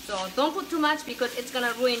 So don't put too much because it's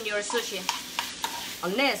gonna ruin your sushi.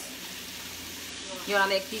 Unless you wanna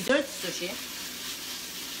make dessert sushi.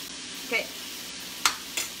 Okay.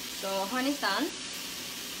 So honey's done.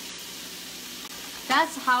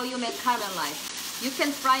 That's how you make caramelized. You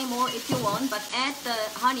can fry more if you want, but add the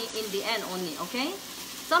honey in the end only, okay?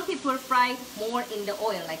 Some people fry more in the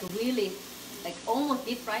oil, like really, like almost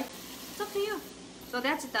deep fried. It's up to you. So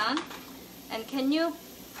that's done. And can you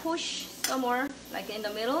push some more, like in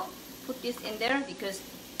the middle? Put this in there because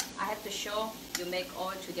I have to show you make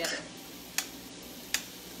all together.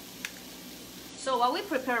 So what we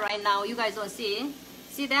prepare right now, you guys don't see.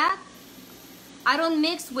 See that? I don't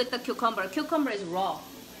mix with the cucumber. Cucumber is raw.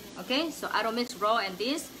 Okay, so I don't mix raw and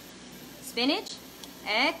this. Spinach,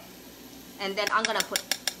 egg, and then I'm gonna put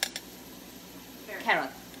carrot.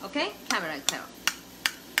 Okay, carrot.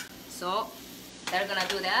 So they're gonna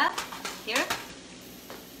do that here.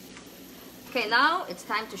 Okay, now it's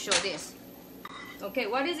time to show this. Okay,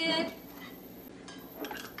 what is it?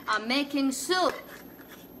 I'm making soup.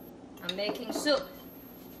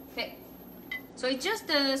 Okay, so it's just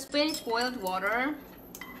the spinach boiled water.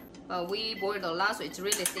 We boiled a lot, so it's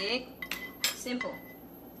really thick. Simple.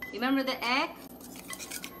 Remember the egg?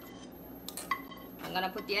 I'm gonna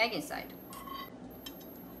put the egg inside.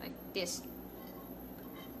 Like this.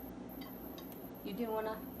 You didn't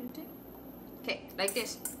wanna eat it? Okay, like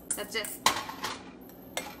this. That's it.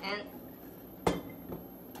 And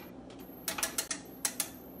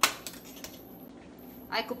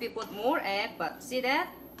I could be put more egg, but see that?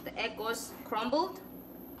 The egg goes crumbled.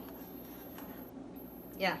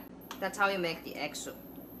 Yeah, that's how you make the egg soup.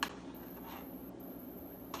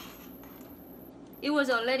 It was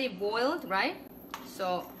already boiled, right?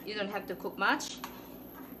 So you don't have to cook much.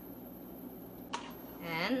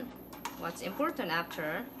 And what's important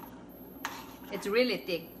after, it's really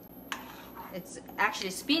thick. It's actually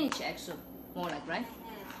spinach egg soup, more like, right?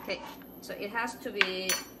 Okay, so it has to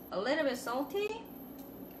be a little bit salty.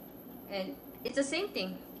 And it's the same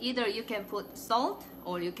thing. Either you can put salt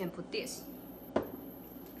or you can put this.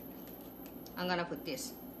 I'm gonna put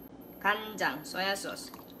this. 간장, soya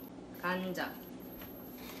sauce. 간장.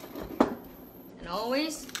 And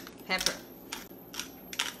always pepper.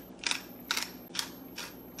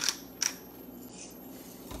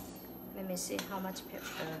 Let me see how much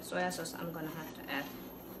soya sauce I'm gonna have to add.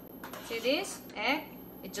 See this? Egg?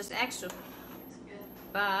 It's just egg soup.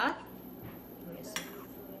 But, let me see.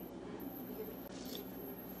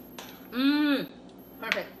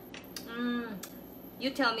 Perfect. You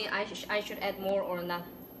tell me I should add more or not.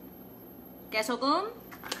 깨소금.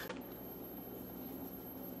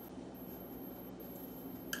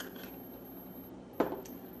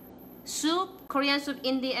 Soup, Korean soup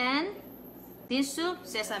in the end. This soup,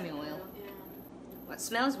 sesame oil. What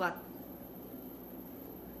smells what?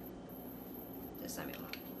 Sesame oil.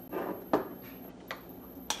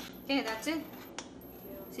 Okay, that's it.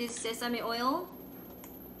 See sesame oil.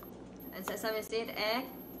 and sesame seed, egg.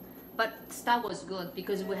 But stuff was good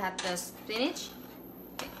because we had the spinach.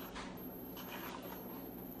 Okay.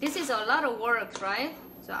 This is a lot of work, right?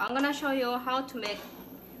 So I'm gonna show you how to make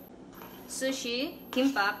sushi,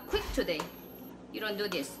 kimbap quick today. You don't do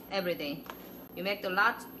this every day. You make the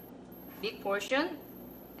lot, big portion,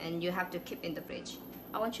 and you have to keep in the fridge.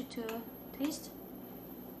 I want you to taste.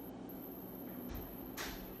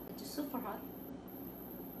 It's super hot.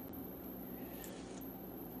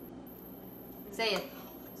 Say it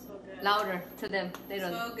So good. louder to them. They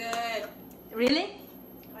don't. So good. Really?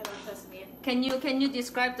 I love sesame. Can you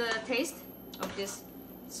describe the taste of this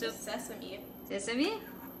soup? Sesame. Sesame?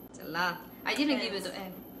 It's a lot. I didn't give you the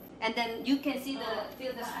egg. And then you can see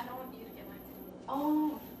feel the. I don't want you to get mine.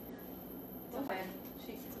 Oh. It's okay.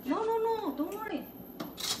 No, don't worry.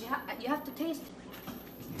 You have to taste.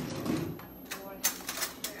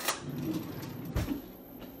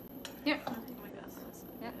 Here. Oh my gosh, that's so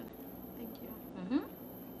Yeah. good. Thank you. Mm-hmm.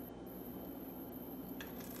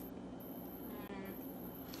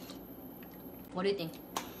 What do you think?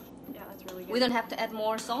 Yeah, that's really good. We don't have to add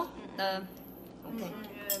more salt. Okay.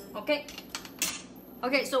 Good. Okay.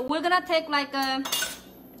 Okay. So we're gonna take like a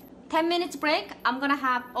 10 minutes break. I'm gonna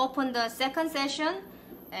have open the second session,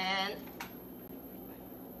 and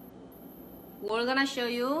we're gonna show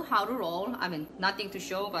you how to roll. I mean, nothing to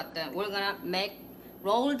show, but we're gonna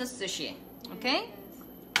roll the sushi. Okay.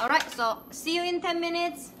 All right. So see you in 10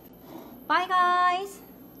 minutes. Bye, guys.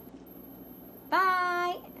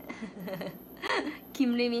 Bye.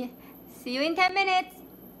 Kim Limi. See you in 10 minutes.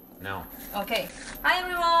 No. Okay. Hi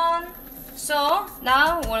everyone. So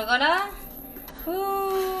now we're gonna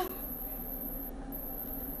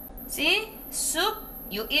see soup.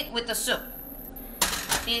 You eat with the soup.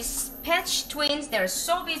 These Patch twins, they're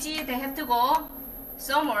so busy. They have to go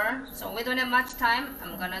somewhere, so we don't have much time.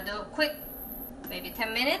 I'm gonna do quick, maybe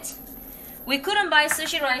 10 minutes. We couldn't buy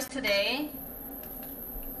sushi rice today.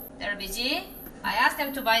 They're busy. I asked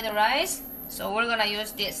them to buy the rice, so we're gonna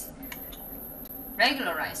use this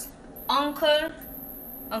regular rice. Uncle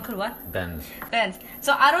what? Ben's. Ben's.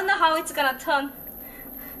 So I don't know how it's gonna turn.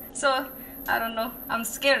 So I don't know. I'm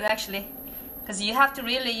scared actually, because you have to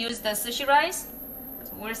really use the sushi rice.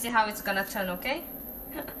 So we'll see how it's gonna turn. Okay.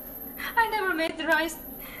 I never made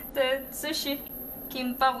the sushi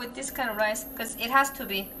kimbap with this kind of rice, because it has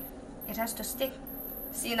to stick.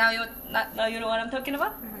 See, now you know what I'm talking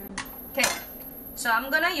about. Okay. So I'm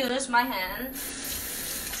gonna use my hand.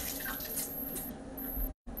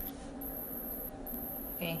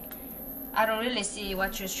 Okay. I don't really see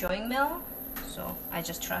what you're showing, Mel, so I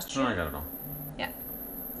just trust you. No, I got it all. Yeah.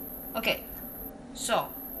 Okay. So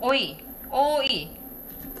oi,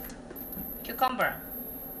 cucumber.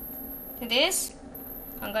 This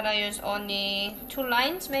I'm gonna use only 2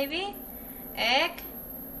 lines maybe. Egg.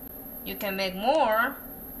 You can make more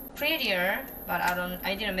prettier, but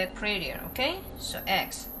I didn't make prettier. Okay. So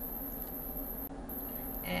eggs.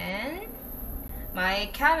 And my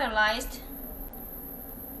caramelized.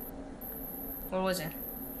 What was it?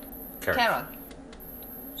 Carrot.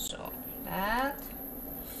 So that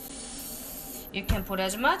you can put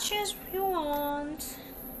as much as you want.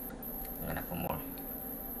 I'm gonna put more.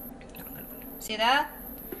 See that?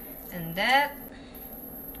 And that.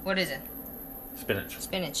 What is it? Spinach.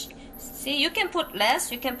 Spinach. See, you can put less,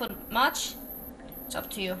 you can put much. It's up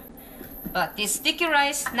to you. But this sticky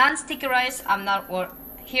rice, non-sticky rice, I'm not.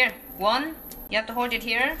 Here, one. You have to hold it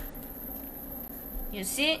here. You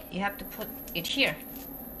see, you have to put it here.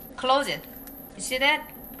 Close it. You see that,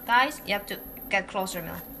 guys? You have to get closer,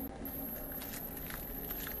 Mel.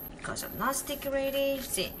 Because of not sticky ready.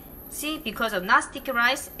 See, because of not sticky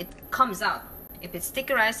rice, it comes out. If it's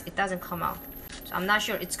sticky rice, it doesn't come out. So I'm not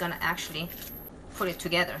sure it's gonna actually put it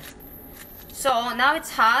together. So now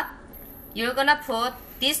it's hot. You're gonna put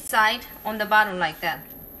this side on the bottom like that.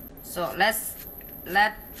 So let's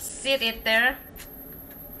sit it there.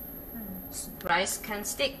 Rice can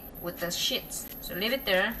stick with the sheets, so leave it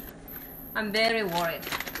there. I'm very worried.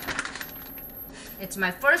 It's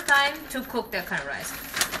my first time to cook that kind of rice.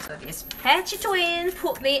 So this Patchy twin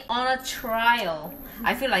put me on a trial.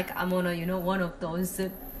 I feel like I'm on a, one of those.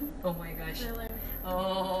 Oh my gosh. Really?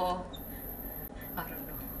 Oh, I don't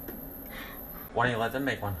know. Why don't you let them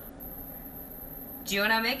make one? Do you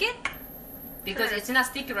wanna make it? Because it's not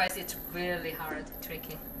sticky rice. It's really hard,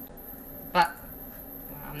 tricky. But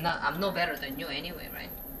I'm no better than you anyway, right?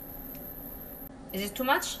 Is it too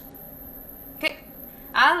much? Okay,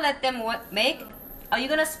 I'll let them make. Are you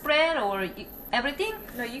gonna spread or everything?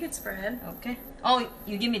 No, you could spread. Okay. Oh,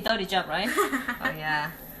 you give me dirty job, right? Oh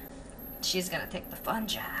yeah. She's gonna take the fun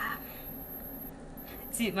job.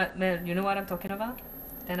 See, Mel, you know what I'm talking about?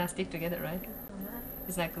 They're not stick together, right?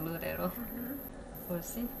 It's not glued at all. We'll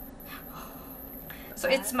see. So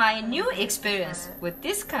it's my new experience with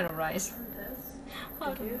this kind of rice.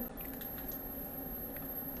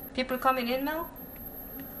 People coming in, Mel?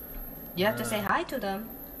 You have to say hi to them.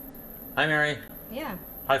 Hi, Mary. Yeah.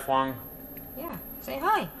 Hi, Fwang. Yeah. Say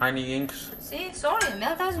hi. Hi, Yinks. See, sorry,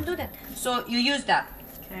 Mel doesn't do that. So you use that.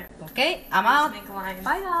 Okay. Okay, I'm out. Make lines.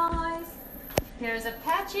 Bye, guys. Here's a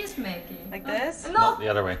patches making. Like this? No. The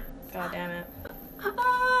other way. God damn it.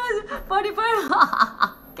 Funny bird.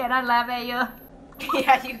 Can I laugh at you?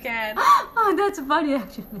 Yeah, you can. Oh, that's funny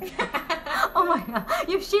actually. Oh my god,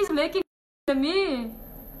 if she's making to me.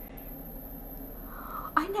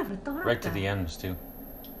 I never thought of Right that. to the ends, too.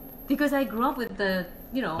 Because I grew up with the,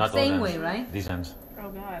 Not those same ends. way, right? These ends. Oh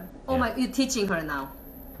God. Oh Yeah. my, you're teaching her now.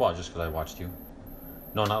 Well, just because I watched you.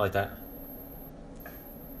 No, not like that.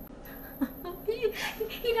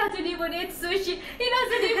 He doesn't even eat sushi. He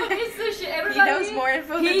doesn't even eat sushi. Everybody, knows more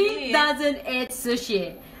info than he me. doesn't eat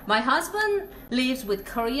sushi. My husband lives with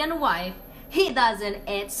Korean wife. He doesn't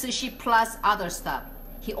eat sushi plus other stuff.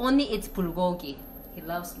 He only eats bulgogi. He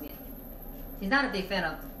loves meat. He's not a big fan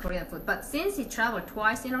of Korean food, but since he traveled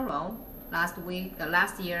twice in a row,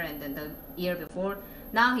 last year, and then the year before,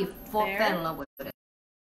 now he fell in love with it.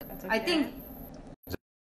 That's okay. I think,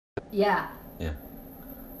 yeah, Yeah.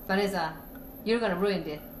 Vanessa, you're gonna ruin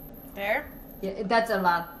it. There? Yeah, that's a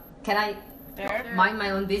lot. Can I There? mind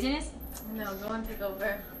my own business? No, go and take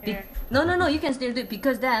over. Here. No, you can still do it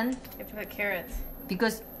because then, You have to put carrots.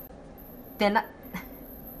 because then,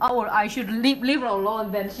 or I should leave her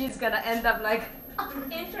alone. Then she's gonna end up like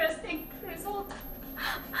interesting result.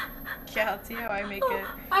 Yeah, I'll see how I make it.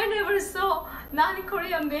 I never saw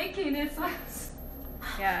non-Korean making it. So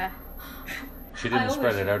Yeah. She I didn't always-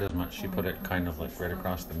 spread it out as much. She put it kind of like right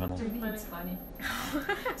across the middle. it's funny.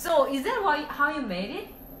 So is that how you made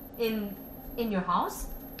it in your house?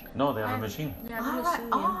 No, they have a machine. Yeah, All the right. machine.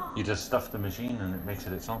 Oh, You just stuff the machine and it makes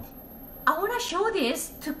it itself. I wanna show this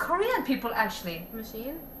to Korean people actually.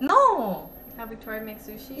 Machine? No. How Victoria makes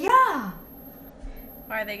sushi? Yeah.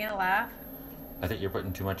 Why are they gonna laugh? I think you're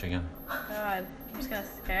putting too much again. God. I'm just gonna.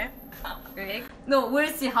 Okay. Greg? No,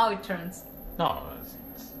 we'll see how it turns. No,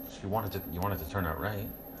 you wanted to turn out right.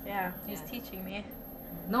 Yeah, he's Yeah. teaching me.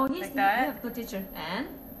 No, he's Like you that? have a good teacher. And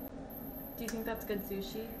Do you think that's good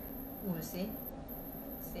sushi? we'll see.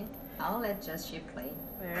 See? I'll let just she play.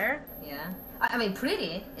 There. Yeah. I mean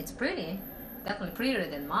pretty. It's pretty. Definitely prettier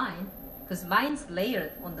than mine. Because mine's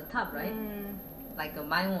layered on the top, right? Like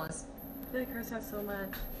mine was. I feel like hers has so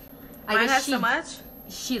much. I Mine guess has so much?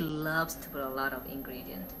 She loves to put a lot of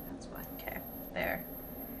ingredient. That's why. Okay. There.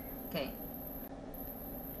 Okay.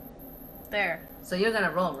 There. So you're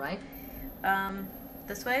gonna roll, right?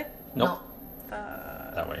 This way? Nope.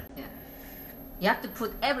 Uh, That way. No. Yeah. You have to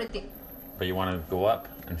put everything. But you want to go up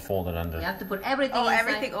and fold it under. You have to put everything. oh, inside.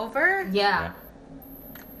 everything over? Yeah.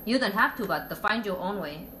 You don't have to, but to find your own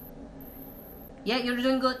way. Yeah, you're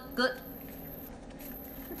doing good. Good.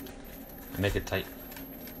 Make it tight.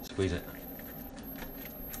 Squeeze it.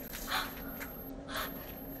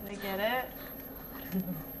 Did I get it?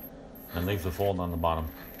 And leave the fold on the bottom.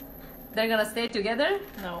 They're gonna stay together.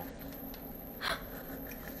 No.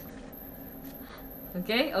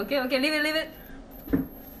 Okay. Leave it.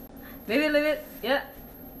 Leave it. Yeah.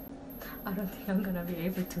 I don't think I'm gonna be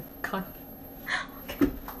able to cut.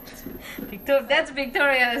 Okay. That's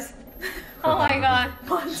Victoria's. Oh my god.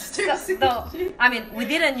 Monster No, I mean we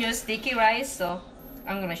didn't use sticky rice, so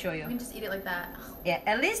I'm gonna show You you. can just eat it like that. Yeah,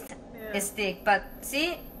 at least Yeah. it stick. But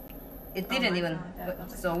see, it didn't my even. God, that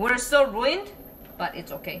was- So we're so ruined, but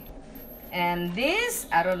it's okay. And this,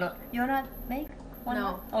 I don't know. You're not make one?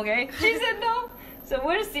 No. Okay. She said no. So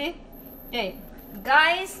we'll see. Okay,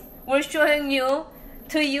 guys, we're showing you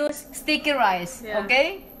to use sticky rice. Yeah.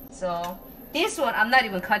 Okay. So this one, I'm not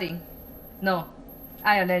even cutting. No,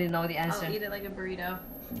 I already know the answer. I'll eat it like a burrito.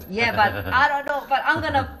 Yeah, but I don't know. But I'm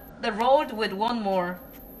gonna the road with one more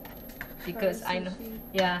because I know. Sushi.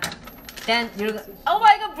 Yeah. Then you're. Oh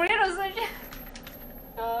my god, burrito sushi.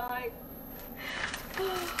 Oh my.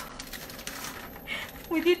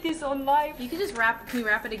 We did this on live. You can just wrap. Can you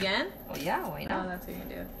wrap it again? Oh yeah, why No, not? that's what you can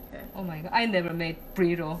do. Okay. Oh my god, I never made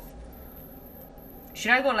burrito.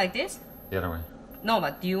 Should I go like this? The other way. No,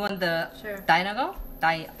 but do you want the Sure. diagonal?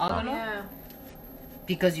 Diagonal? Yeah.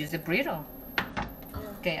 Because you said burrito.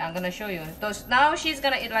 Okay, I'm gonna show you. Those, now she's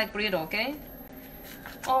gonna eat like burrito, okay?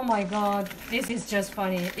 Oh my god, this is just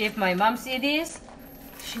funny. If my mom see this,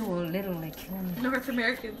 she will literally kill me. North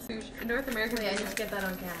American sushi. North American. Wait, I sushi. just get that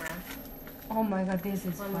on camera. Oh my god, this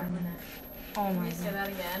is One more funny. minute. Oh Can my you say god. that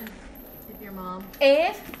again? If your mom.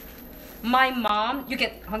 If my mom, you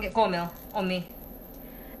can go Mel on me.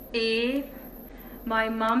 If my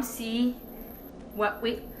mom see what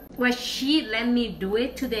she let me do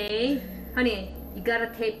it today, honey, you gotta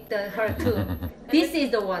tape her too. This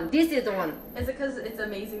is the one. This is the one. Is it because it's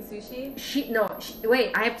amazing sushi?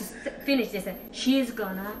 Wait, I have to finish this. She's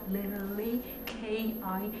gonna literally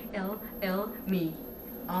kill me.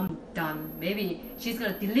 I'm done. Maybe she's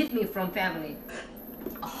gonna delete me from family.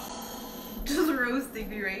 Just roasting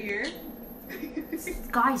me right here.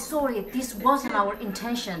 Guys, sorry, this wasn't our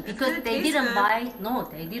intention because It they tastes didn't good. buy. No,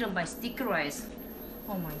 they didn't buy sticky rice.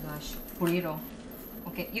 Oh my gosh, burrito.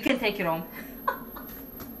 Okay, you can take it home.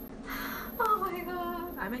 Oh my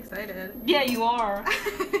god. I'm excited. Yeah, you are.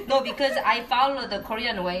 No, because I follow the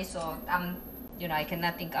Korean way, so I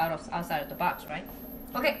cannot think outside of the box, right?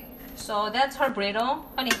 Okay, so that's her burrito.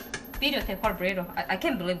 Honey, videotape her burrito. I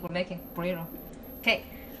can't believe we're making burrito. Okay.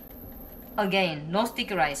 Again, no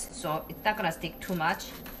sticky rice, so it's not gonna stick too much,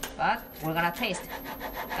 but we're gonna taste.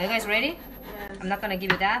 Are you guys ready? Yes. I'm not gonna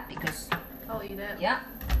give you that because, I'll eat it. yeah.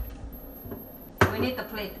 We need the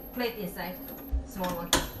plate inside, small one.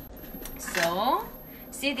 So,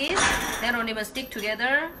 see this? They don't even stick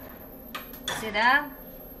together. See that?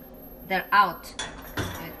 They're out,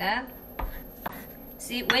 like that.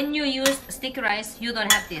 See, when you use sticky rice, you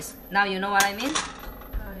don't have this. Now you know what I mean?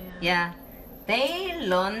 Oh yeah. Yeah. They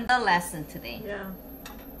learned the lesson today. Yeah.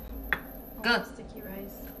 Good. Sticky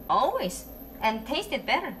rice. Always. And taste it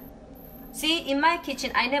better. See, in my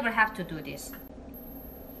kitchen, I never have to do this.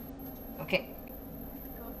 Okay.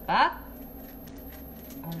 But,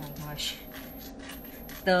 oh my gosh.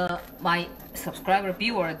 My subscriber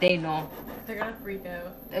viewer, they know. They're gonna freak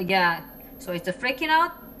out. Yeah. So it's a freaking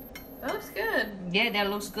out. That looks good. Yeah, that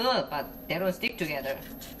looks good, but they don't stick together.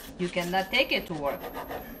 You cannot take it to work.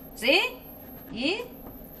 See? Yeah?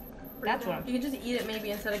 That's work. You can just eat it maybe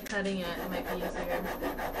instead of cutting it. It might be easier.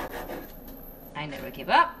 I never give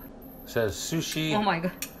up. Says sushi Oh my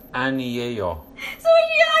god. anieyo.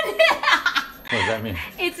 Sushi! What does that mean?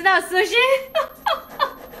 It's not sushi.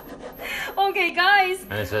 Okay, guys.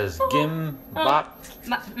 And it says gimbap.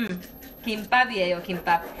 Kimbap이에요,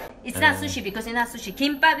 kimbap. It's not sushi because it's not sushi.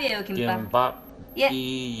 Kimbap이에요, kimbap. Gimbap Yeah.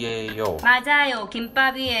 이에요. 맞아요,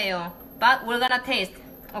 kimbap이에요. But we're gonna taste.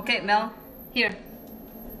 Okay, Mel. Here.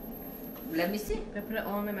 Let me see. Can I put it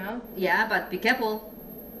all in my mouth? Yeah, but be careful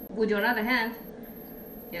with your other hand.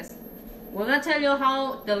 Yes. We're gonna tell you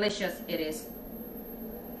how delicious it is.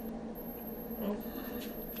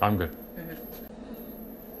 I'm good.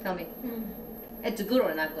 Tell me. It's good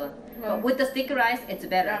or not good? Well, But with the sticky rice, it's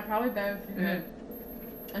better. Yeah, probably better if you Mhm.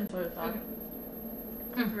 And soy sauce.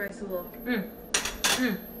 Rice a little. Mm.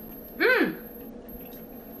 Mm. Mm.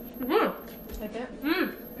 Good. Like it?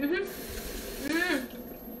 Mm. Mm-hmm. Mm.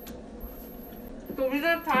 So we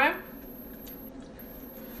got time.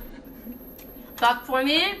 But for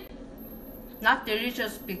me, not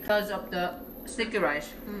delicious because of the sticky rice.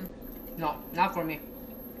 No, not for me.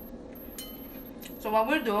 So what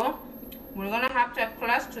we'll do, we're gonna have to have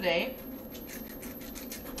class today.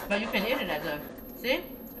 But you can eat it as a, see?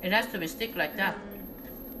 It has to be stick like that.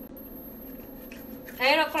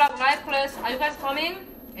 8 o'clock live class. Are you guys coming?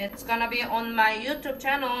 It's gonna be on my YouTube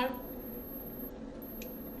channel.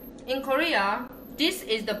 In Korea, this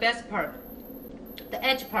is the best part. The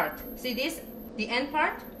edge part. See this? The end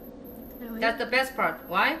part? Really? That's the best part.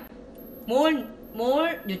 Why? More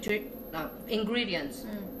ingredients.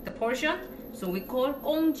 The portion. So we call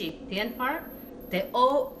꽁지, the end part. The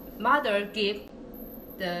mother give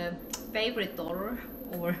the favorite daughter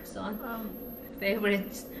or son,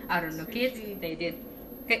 favorite, I don't know, kids. They did.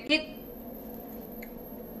 Okay, eat.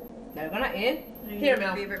 They're gonna eat. Here, my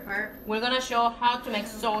Mel. favorite part. We're gonna show how to make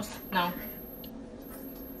sauce now.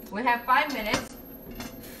 We have 5 minutes,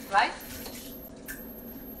 right?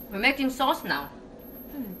 We're making sauce now.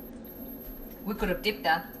 We could have dipped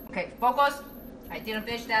that. Okay, focus. I didn't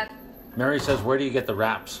finish that. Mary says, where do you get the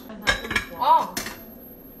wraps? Oh.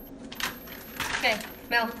 Okay,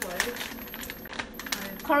 Mel.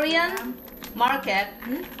 Korean market.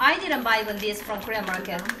 I didn't buy even this from Korean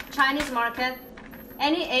market. Chinese market,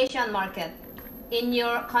 any Asian market. In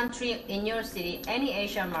your country, in your city, any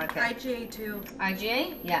Asian market. IGA too.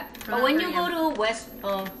 IGA? Yeah. But Not when you Korean. go to West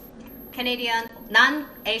Canadian,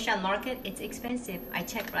 non-Asian market, it's expensive. I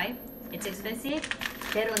checked, right? It's expensive.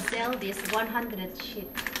 They don't sell this 100 cheap.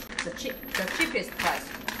 The cheapest price.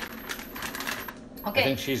 Okay. I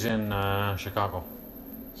think she's in Chicago.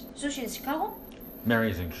 Sushi in Chicago?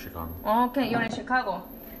 Mary's in Chicago. Okay, you're in Chicago.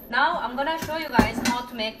 Now I'm gonna show you guys how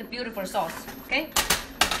to make the beautiful sauce. Okay?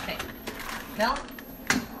 Okay. Well,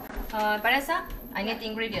 Vanessa, I need the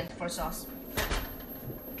ingredients for sauce.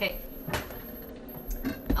 Okay.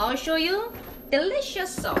 I'll show you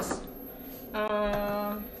delicious sauce.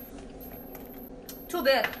 Too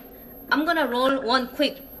bad. I'm gonna roll one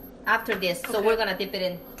quick after this. So we're gonna dip it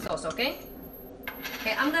in sauce, okay?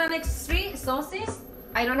 Okay, I'm gonna make 3 sauces.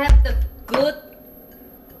 I don't have the good.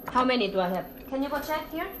 How many do I have? Can you go check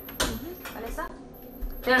here, Vanessa?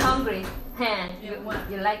 They're hungry.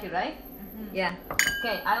 You like it, right? Yeah.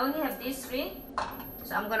 Okay, I only have these 3,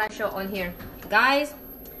 so I'm gonna show on here, guys.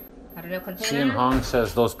 I don't know container. Cian Hong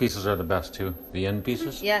says those pieces are the best too. The end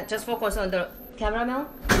pieces. Yeah, just focus on the caramel.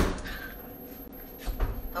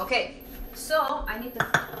 Okay, so I need the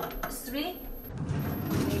 3.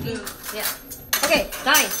 Maybe. Yeah. Okay,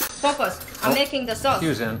 guys, focus. I'm making the sauce.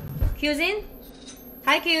 Q's in. Q's in.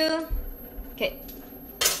 Hi, Q. Okay.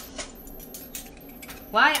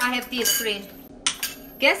 Why I have these 3?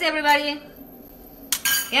 Guess, everybody.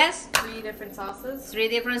 Yes? 3 different sauces. 3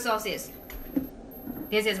 different sauces.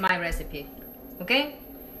 This is my recipe. Okay?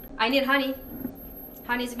 I need honey.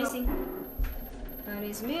 Honey is missing. Honey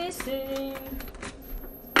is missing.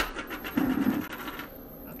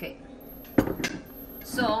 Okay.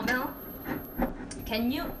 So, Mel,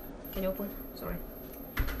 can you open? Sorry.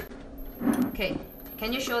 Okay.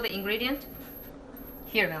 Can you show the ingredient?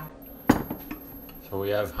 Here, Mel. So we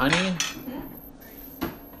have honey.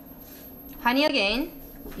 Honey again.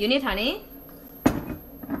 You need honey.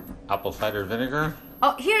 Apple cider vinegar.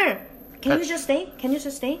 Oh, here. Can you Patch. just stay? Can you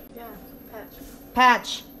just stay? Yeah,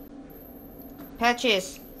 Patch.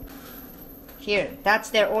 Patches. Here. That's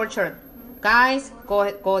their orchard. Guys,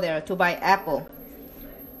 go there to buy apple.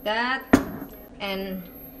 That and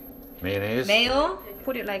Mayonnaise. mayo.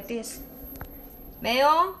 Put it like this.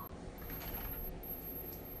 Mayo.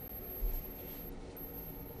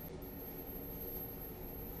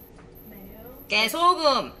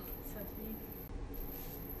 깨소금.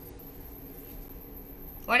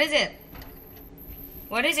 What is it?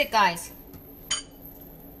 What is it, guys?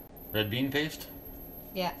 Red bean paste.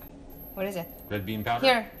 Yeah. What is it? Red bean powder.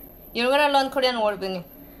 Here. You're gonna learn Korean word with me.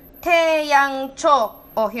 태양초.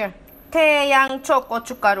 Oh, here. 태양초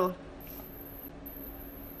고춧가루.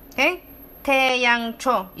 Okay?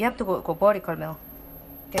 태양초. You have to go vertical, Mel.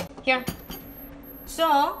 Okay, here.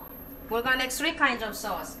 So, we're gonna make 3 kinds of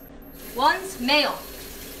sauce. One's mayo.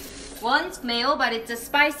 One's mayo, but it's a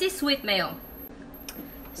spicy sweet mayo.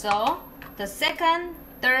 So, the second,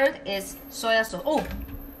 third is soy sauce. Oh,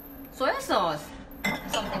 soy sauce.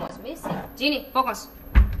 Something was missing. Jeannie, focus.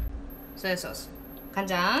 Soy sauce.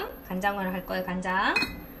 간장. 간장을 할 거예요, 간장.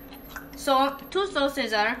 So, 2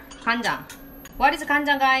 sauces are 간장. What is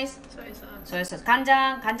간장, guys? soy sauce. Soy sauce.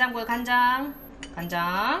 간장. 간장 뭐예요, 간장.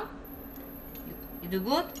 간장. You do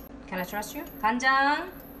good? Can I trust you? 간장.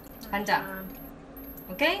 간장.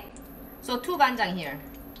 Okay? So 2 간장 here.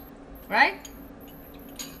 Right?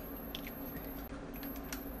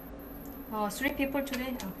 Oh, 3 people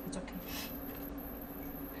today? Oh, it's okay.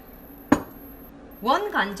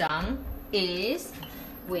 1 간장 is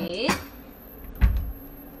with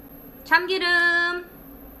참기름.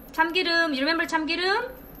 참기름. You remember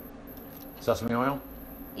참기름? Sesame oil.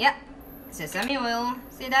 Yeah. Sesame oil.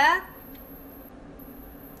 See that?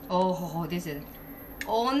 Oh, this is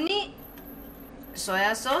only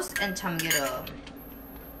soy sauce and 참기름.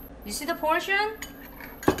 You see the portion?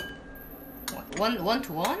 1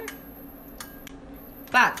 to 1.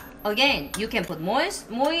 But again, you can put more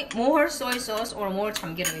soy sauce or more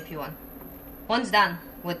참기름 if you want. One's done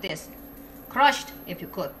with this. Crushed if you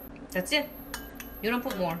could. That's it. You don't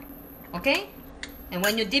put more. Okay? And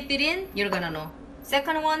when you dip it in, you're gonna know.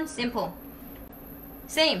 Second one, simple.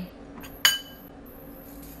 Same.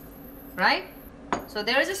 Right? So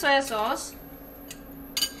there is a soy sauce.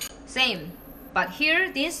 Same. But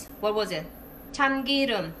here, this, what was it?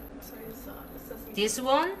 참기름. Soy sauce. This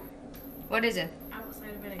one, what is it? Apple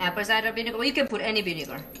cider vinegar. Apple cider vinegar. Well, you can put any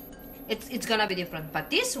vinegar. It's gonna be different. But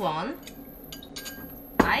this one,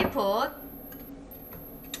 I put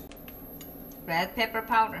red pepper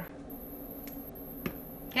powder.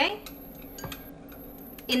 Okay?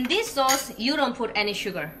 In this sauce, you don't put any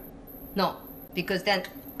sugar. No, because then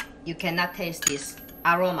you cannot taste this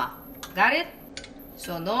aroma. Got it?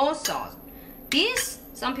 So no salt. This,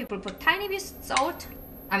 some people put tiny bit salt.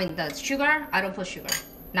 I mean the sugar, I don't put sugar.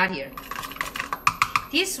 Not here.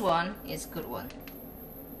 This one is good one.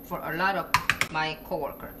 For a lot of my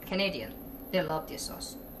coworker, Canadian. They love this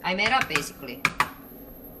sauce. I made up basically.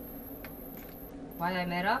 Why I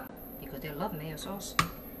made up? Because they love mayo sauce.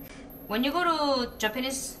 When you go to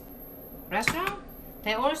Japanese restaurant,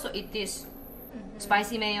 they also eat this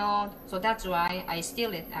spicy mayo. So that's why I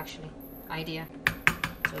steal it actually. Idea.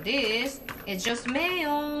 So this is just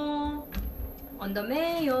mayo on the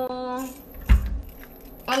mayo.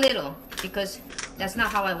 a little, because that's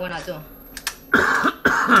not how I wanna do.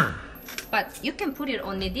 But you can put it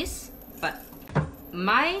only this. But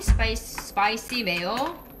my spicy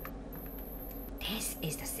mayo, this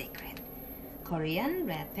is the secret. Korean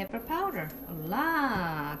red pepper powder, a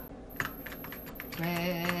lot.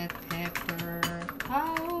 Red pepper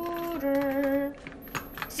powder.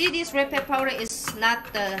 See, this red pepper powder is not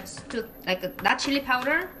not chili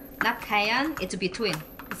powder, not cayenne. It's between.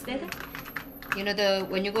 Is that it? You know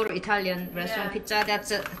when you go to Italian restaurant pizza,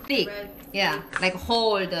 that's thick. Red like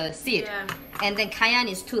hold the seed. Yeah. And then cayenne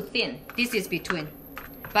is too thin. This is between.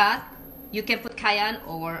 But you can put cayenne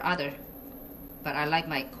or other. But I like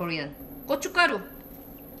my Korean. 고춧가루.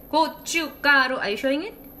 고춧가루. Are you showing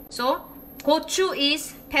it? So 고추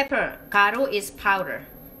is pepper. 가루 is powder.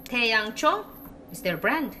 태양초 is their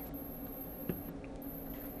brand.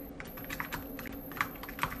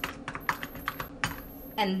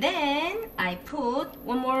 And then I put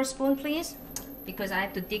one more spoon, please, because I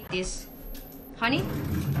have to dig this honey.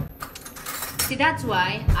 See, that's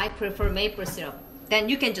why I prefer maple syrup. Then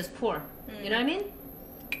you can just pour. You know what I mean?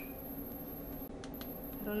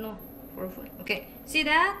 I don't know. Okay, see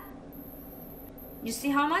that? You see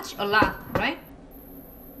how much? A lot, right?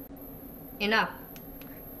 Enough.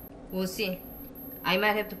 We'll see. I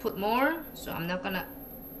might have to put more, so I'm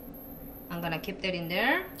gonna keep that in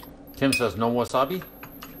there. Kim says no wasabi.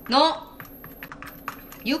 No.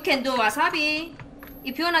 You can do wasabi.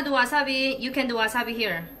 If you wanna do wasabi, you can do wasabi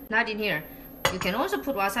here, not in here. You can also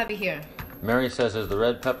put wasabi here. Mary says, is the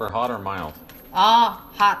red pepper hot or mild? Ah,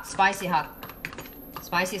 hot, spicy hot.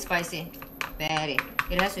 Spicy. Very.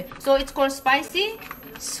 It has to. So it's called spicy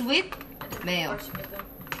sweet mayo.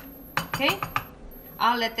 Okay?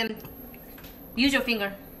 I'll let them use your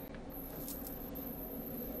finger.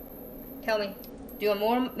 Tell me. Do you want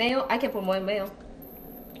more mayo? I can put more mayo.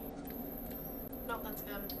 No, that's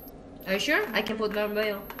good. Are you sure? I can put more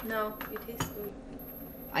mayo. No, you taste sweet.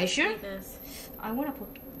 Are you sure? Sweetness. I wanna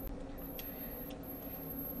put,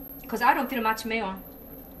 because I don't feel much mayo.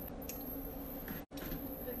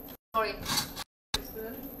 Sorry.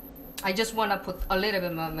 I just wanna put a little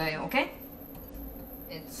bit more mayo, okay?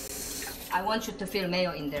 I want you to feel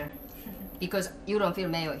mayo in there, because you don't feel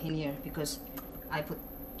mayo in here because I put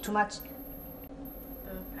too much.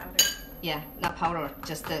 The powder. Yeah, not powder,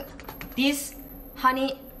 just this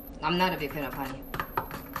honey. I'm not a big fan of honey.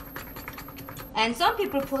 And some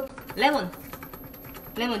people put lemon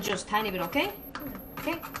juice, tiny bit, okay?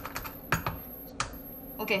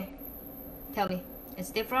 Okay, tell me,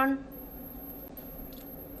 it's different?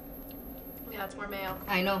 Yeah, it's more mayo.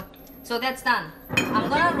 I know. So that's done. I'm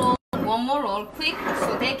gonna roll one more roll quick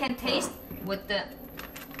so they can taste with the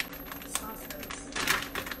Sauces.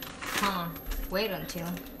 Wait until.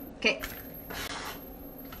 Okay.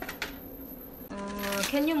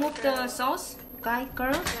 Can you move the sauce, girl?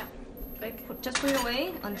 Yeah. Big. Just put it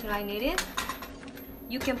away until I need it.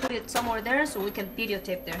 You can put it somewhere there so we can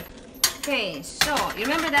videotape there. Okay, so you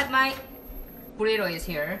remember that my burrito is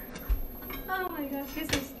here. Oh my gosh,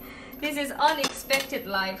 this is unexpected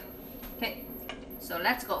life. Okay, so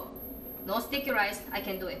let's go. No sticky rice, I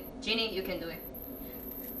can do it. Ginny, you can do it.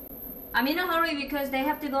 I'm in a hurry because they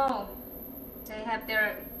have to go. They have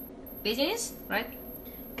their business, right?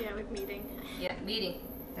 Yeah, with meeting. Yeah, meeting.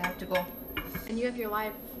 They have to go. And you have your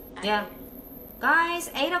live. Yeah.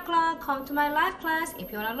 Guys, 8 o'clock, come to my live class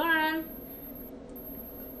if you wanna learn.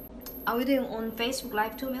 Are we doing on Facebook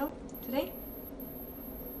Live too, Mel, today?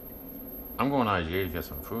 I'm going to IGA to get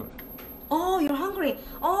some food. Oh, you're hungry.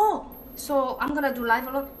 Oh, so I'm gonna do live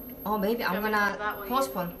alone. Oh, maybe I'm want me to gonna hold that while you-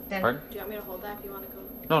 postpone then. Pardon? Do you want me to hold that if you want to go?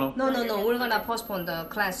 No. No, we're gonna postpone the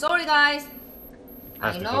class. Sorry, guys. I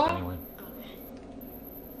have I to know. cook anyway. Okay.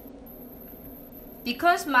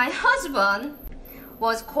 Because my husband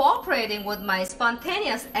was cooperating with my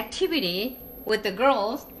spontaneous activity with the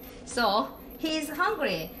girls, so he's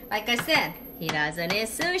hungry. Like I said, he doesn't eat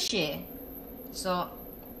sushi. So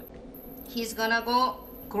he's gonna go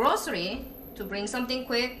grocery to bring something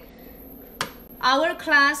quick. Our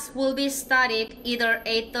class will be started either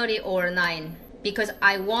 8:30 or 9 because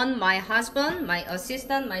I want my husband, my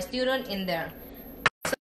assistant, my student in there.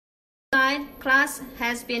 So class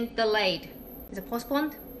has been delayed. Is it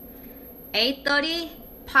postponed? 8:30,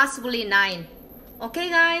 possibly 9. Okay,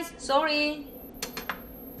 guys, sorry.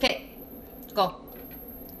 Okay, go.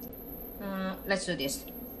 Let's do this.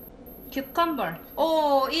 Cucumber.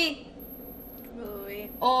 Oh,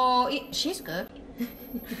 she's good.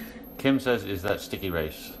 Kim says, is that sticky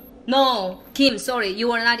rice? No, Kim, sorry, you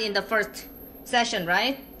were not in the first session,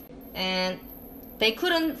 right? And they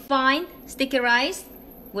couldn't find sticky rice.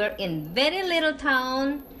 We're in very little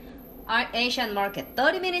town. Our Asian market,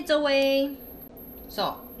 30 minutes away.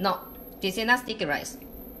 So, no, this is not sticky rice.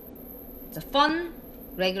 It's a fun,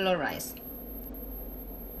 regular rice.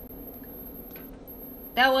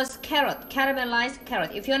 That was carrot, caramelized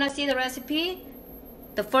carrot. If you wanna see the recipe,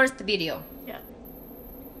 the first video. Yeah.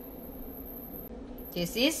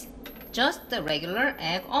 This is just the regular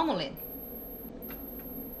egg omelette.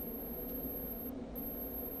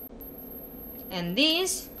 And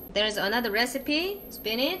this, there's another recipe,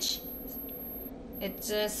 spinach.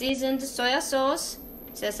 It's seasoned soya sauce,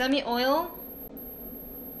 sesame oil.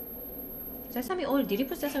 Sesame oil, did you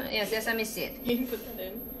put sesame? Yeah, sesame seed. You can put that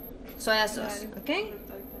in. Soya sauce, okay?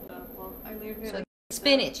 I layered it. So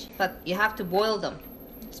spinach, but you have to boil them.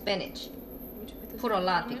 Spinach. Put a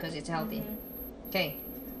lot because it's healthy. Okay.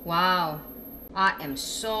 Wow. I am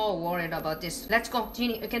so worried about this. Let's go,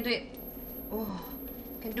 Jeannie. You can do it. Oh,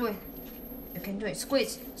 you can do it. You can do it.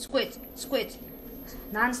 Squeeze, squeeze, squeeze.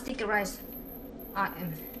 Non-sticky rice. I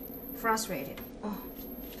am frustrated. Oh.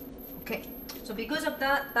 Okay. So because of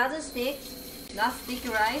that doesn't stick, not sticky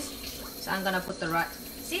rice, so I'm gonna put the rice.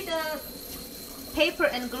 See the paper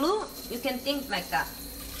and glue? You can think like that.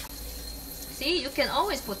 See, you can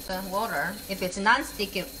always put the water if it's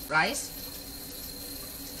non-sticky rice.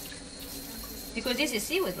 Because this is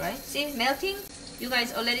seaweed, right? See, melting? You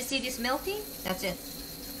guys already see this melting? That's it.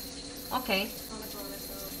 Okay.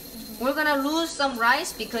 We're gonna lose some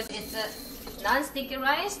rice because it's a non-sticky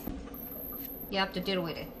rice. You have to deal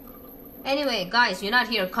with it. Anyway, guys, you're not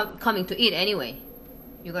here coming to eat anyway.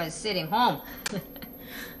 You guys sitting home.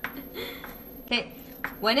 Okay.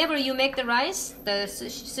 Whenever you make the rice, the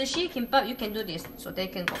sushi, kimbap, you can do this so they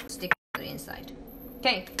can stick to the inside.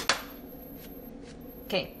 Okay.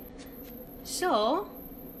 Okay. So,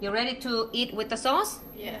 you're ready to eat with the sauce?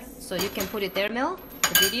 Yes. So you can put it there, Mel,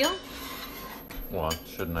 the video. Well,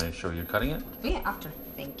 shouldn't I show you cutting it? Yeah, after.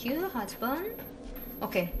 Thank you, husband.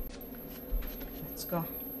 Okay. Let's go.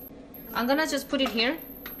 I'm gonna just put it here.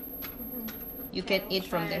 You can eat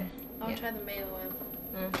from there. I'll try the mayo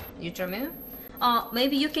one. You try mayo?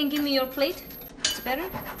 Maybe you can give me your plate. It's better?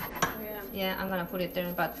 Oh, yeah. Yeah, I'm gonna put it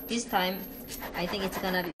there. But this time, I think it's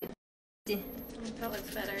gonna be... That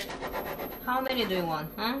looks better. How many do you want,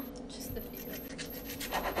 huh? Just a few.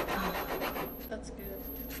 That's good.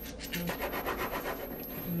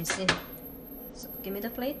 Let me see. So, give me the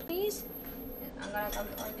plate, please. And I'm gonna come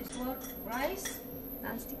on this one. Rice,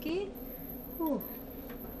 non-sticky. Whew.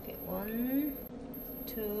 Okay, 1,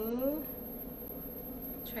 2,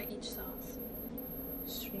 Try each sauce.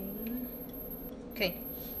 3. Okay,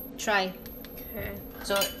 try. Okay.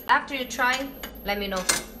 So after you try, let me know.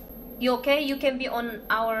 You okay? You can be on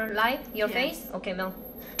our live. Your Yes. face. Okay, Mel.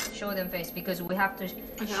 Show them face because we have to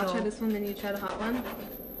Okay, show. I'll try this one, then you try the hot one.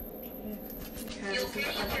 You okay?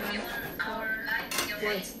 You can be on our live. Your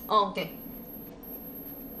face. Oh, okay.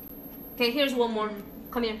 Okay, here's one more.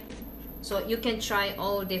 Come here. So you can try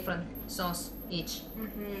all different sauce each.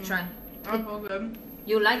 Try. Oh, good.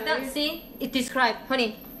 You like that? See? It described,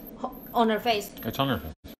 honey, on her face. It's on her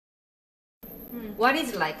face. What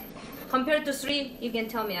is it like? Compared to 3, you can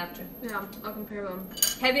tell me after. Yeah, I'll compare them.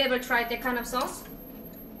 Have you ever tried that kind of sauce?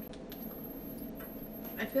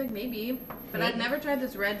 I feel like maybe, but Maybe. I've never tried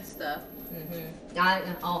this red stuff.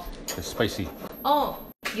 Oh, It's spicy. oh,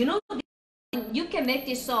 you know, you can make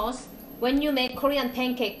this sauce when you make Korean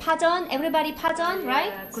pancake. Pajeon, everybody pajeon, Yeah,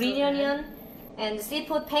 right? it's Green so good. onion and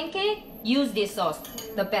seafood pancake. Use this sauce,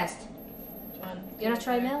 the best. One. You wanna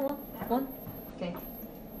try Mel? One? Okay.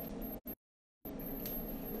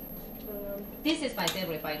 This is my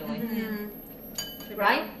favorite, by the way.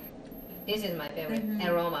 Right? This is my favorite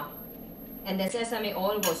aroma. And the sesame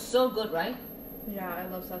oil was so good, right? Yeah, I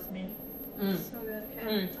love sesame. Mm. So good.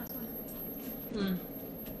 Okay. Mm.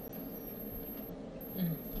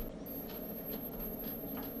 Mm.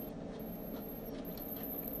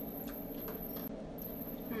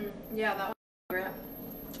 Yeah, that one.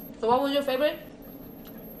 So what was your favorite?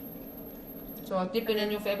 So I'll dip it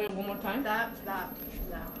in your favorite one more time. That.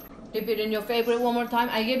 Dip it in your favorite one more time.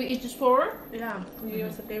 I gave you each score. Yeah, you gave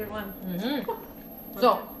us the favorite one.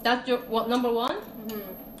 So that's your what number 1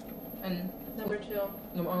 and Number 2.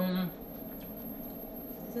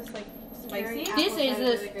 Is this like spicy? this is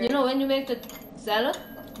this, you know when you make the salad,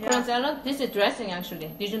 Yeah. Korean salad. This is dressing actually.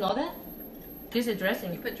 Did you know that? This is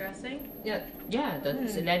dressing. You put dressing? Yeah, yeah. The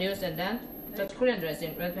lettuce and then that's Korean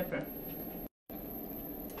dressing, red pepper.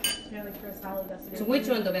 Yeah, like for a salad, that's good. So which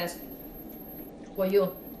one the best for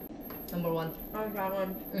you? Number 1. I like that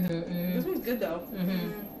one. Mm-hmm. This one's good though.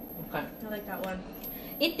 Okay. I like that one.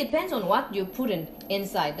 It depends on what you put in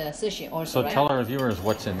inside the sushi also, So right? tell our viewers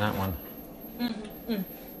what's in that one.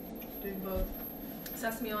 Doing both.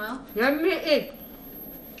 Sesame oil. Let me eat.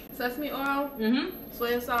 Sesame oil. Mm-hmm.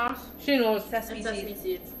 Soy sauce. She knows. Sesame And sesame seeds.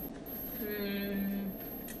 seeds.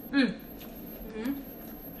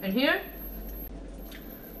 And here?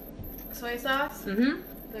 Soy sauce. Mm-hmm.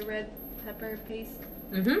 The red pepper paste.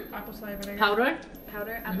 Mm-hmm. Apple cider vinegar. Powder.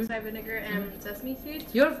 Powder. Apple cider vinegar and sesame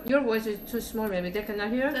seeds. Your voice is too small, maybe they cannot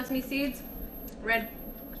hear. Sesame seeds. Red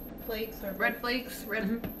flakes or red flakes.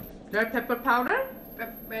 Red Red pepper powder.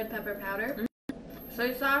 red pepper powder.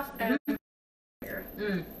 Soy sauce and vinegar.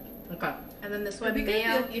 Okay. And then this It'd one be good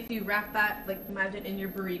mayo. if you wrap that, like imagine in your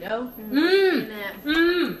burrito. In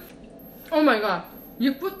it. Oh my god.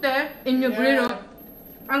 You put that in your Yeah. burrito.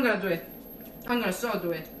 I'm gonna do it. I'm gonna so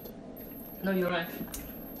do it. No, you're right.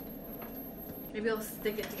 Maybe we'll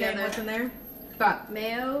stick it Okay, together. what's in there? But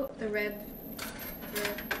Mayo, the red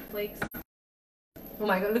flakes, oh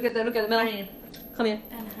my god, look at the Melanie. Come here.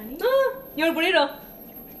 and honey. Your burrito.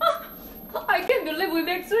 I can't believe we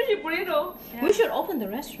make sushi burrito. Yeah. We should open the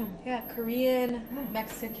restaurant. Yeah, Korean,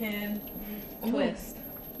 Mexican twist.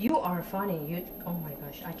 You are funny. You. Oh my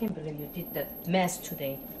gosh, I can't believe you did that mess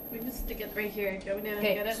today. We just stick it right here. Do you want me to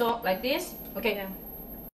Okay, get it? so like this. Okay.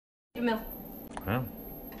 Yeah. Mel. Yeah.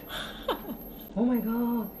 Oh my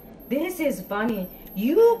god, this is funny.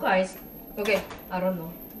 You guys. Okay, I don't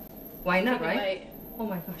know. Why not, Take a right? bite. Oh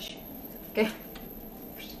my gosh. Okay.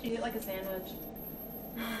 Eat it like a sandwich.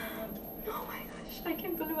 Oh my gosh, I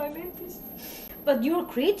can't believe I made this. But you're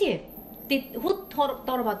creative. Who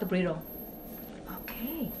thought about the burrito?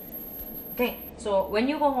 Okay. Okay, so when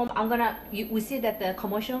you go home, we see that the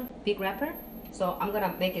commercial, big wrapper. So I'm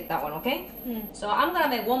gonna make it that one, okay? So I'm gonna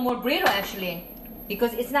make one more burrito actually.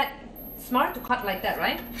 Because it's not smart to cut like that,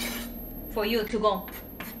 right? For you to go.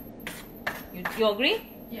 You agree?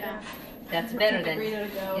 Yeah. That's better than Burrito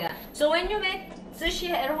to go. yeah. So when you make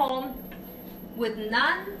sushi at home with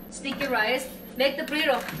non-sticky rice, make the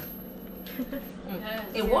burrito.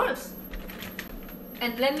 It works.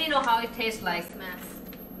 And let me know how it tastes like. Mess.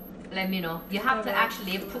 Let me know. You have to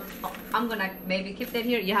actually put. I'm gonna maybe keep that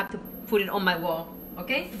here. You have to put it on my wall,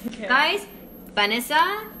 okay? Guys,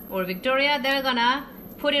 Vanessa or Victoria, they're gonna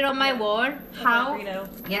put it on my wall. How? Burrito.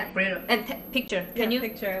 Yeah, burrito. And picture. Can you?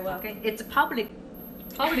 Picture I will. Okay, it's a public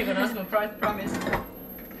announcement, promise.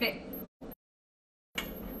 Okay.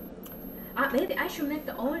 Maybe I should make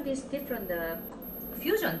all these different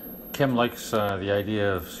fusion. Kim likes the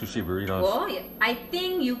idea of sushi burritos. Oh, yeah. I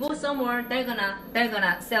think you go somewhere, they're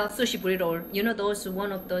gonna sell sushi burrito. You know those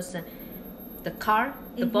one of those, the car,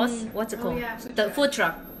 the bus. What's it called? yeah, The food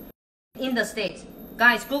truck. In the States,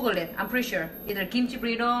 guys, Google it. I'm pretty sure either kimchi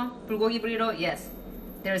burrito, bulgogi burrito. Yes,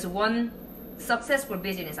 there's one successful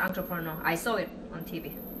business entrepreneur. I saw it on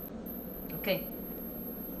TV. Okay.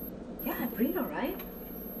 Yeah, burrito, right?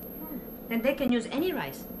 Then they can use any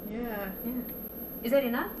rice. Yeah. Yeah. Is that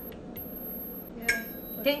enough? Yeah.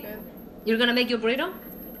 That's Okay. good. You're gonna make your burrito?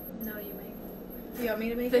 No, you make. You want me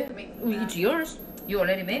to make it? It's yours. You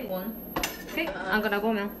already made one. Okay, I'm gonna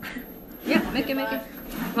go now. Yeah, make it.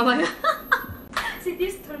 Oh my god. See,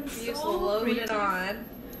 this turns You just so load pretty. it on.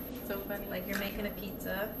 So funny, like you're making a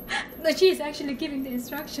pizza. No, she's actually giving the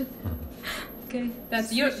instruction. Okay,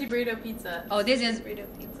 that's your. Sushi burrito pizza. Oh, this is Burrito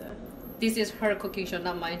pizza. her cooking show,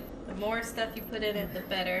 not mine. The more stuff you put in it, the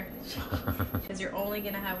better. Because you're only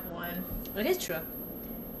gonna have one. It is true.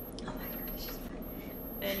 Oh my god, she's funny.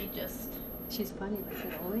 Then you just She's funny, like she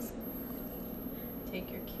always. take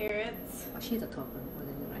your carrots. Oh, she's a talker, more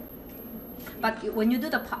than you, right? But when you do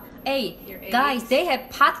the Your guys, eggs. they have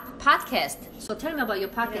podcast. So tell me about your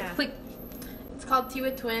podcast, Yeah. quick. It's called Tea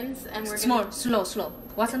with Twins, and we're Small, gonna slow.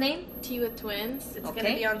 What's the name? Tea with Twins. It's Okay.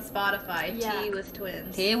 gonna be on Spotify. Yeah. Tea with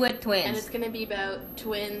twins. Tea with And twins. it's gonna be about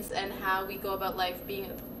twins and how we go about life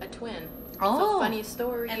being a twin. Oh. So funny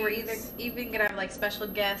stories. And we're even gonna have like special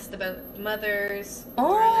guests about mothers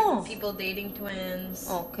Oh. or like people dating twins.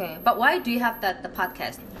 Okay, but why do you have the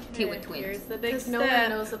podcast, Tea with Twins? Here's the big Because step. no one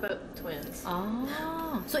knows about twins.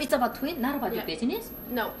 Oh, so it's about twins, not about your Yeah. business?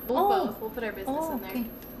 No, we'll Oh. both. We'll put our business Oh, in there.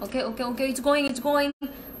 okay. It's going.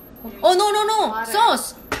 Oh no, Water.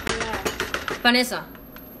 sauce, Yeah. Vanessa.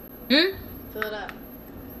 Hmm? Fill it up.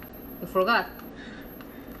 You forgot.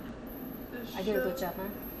 I did a good job, huh?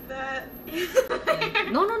 That.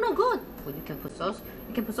 No, good. Well, you can put sauce.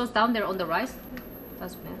 You can put sauce down there on the rice.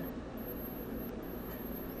 That's better.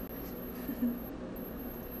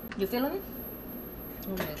 You feeling it?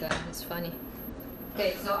 Oh my god, it's funny.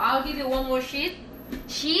 Okay, so I'll give you one more sheet.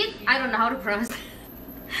 Sheet? I don't know how to pronounce it.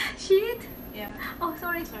 Sheet? Yeah. Oh,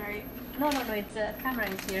 sorry. Sorry. No, it's camera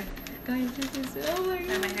is here. Guys, this is, oh my And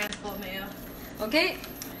god. my hand's full of mayo. Okay,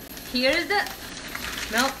 here is the,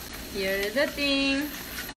 no, here is the thing.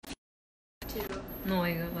 Two. Oh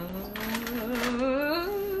my god.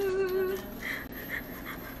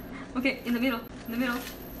 Okay, in the middle. In the middle.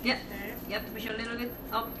 Yeah. You have to push a little bit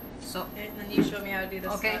up. So. Okay, and then you show me how to do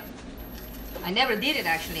this. Okay. Stuff. I never did it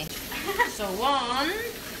actually. So 1,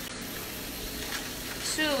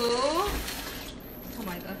 2. Oh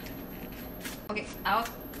my god. Okay, out.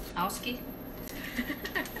 Auski.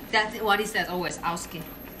 That's what he says always. Auski.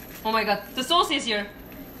 Oh my god. The sauce is here.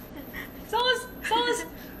 Sauce. Sauce.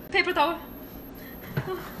 Paper towel.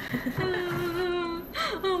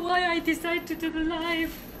 Oh, why I decided to do the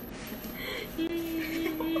live.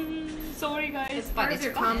 Sorry guys. It's part of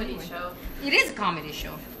your fun comedy anyway. show. It is a comedy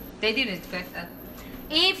show. They didn't expect that.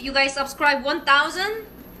 If you guys subscribe 1,000,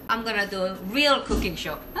 I'm gonna do a real cooking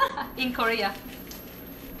show in Korea.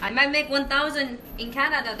 I might make 1,000 in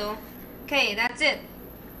Canada though. Okay, that's it.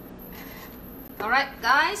 Alright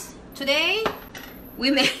guys, today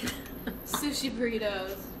we made Sushi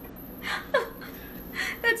burritos.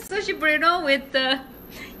 that's sushi burrito with the,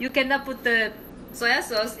 you cannot put the soya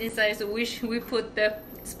sauce inside, so we put the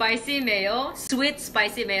spicy mayo, sweet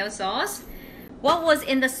spicy mayo sauce. What was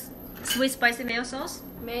in the sweet spicy mayo sauce?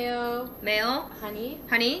 Mayo, Mayo,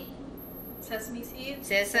 honey, Sesame seeds.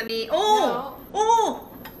 sesame. Oh, oh,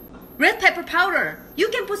 red pepper powder. You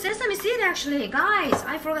can put sesame seed actually, guys.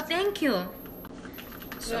 I forgot. Thank you.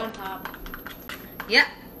 put on top. Yeah.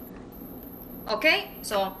 Okay,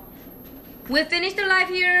 so we finished the live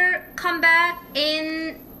here. Come back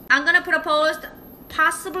in. I'm gonna put a post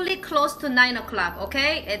possibly close to 9 o'clock.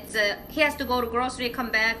 Okay, it's he has to go to grocery. Come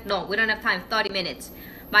back. No, we don't have time. 30 minutes.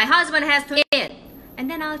 My husband has to eat, and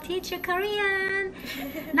then I'll teach you Korean.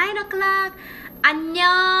 9 o'clock.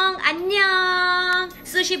 안녕, 안녕.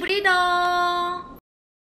 Sushi burrito.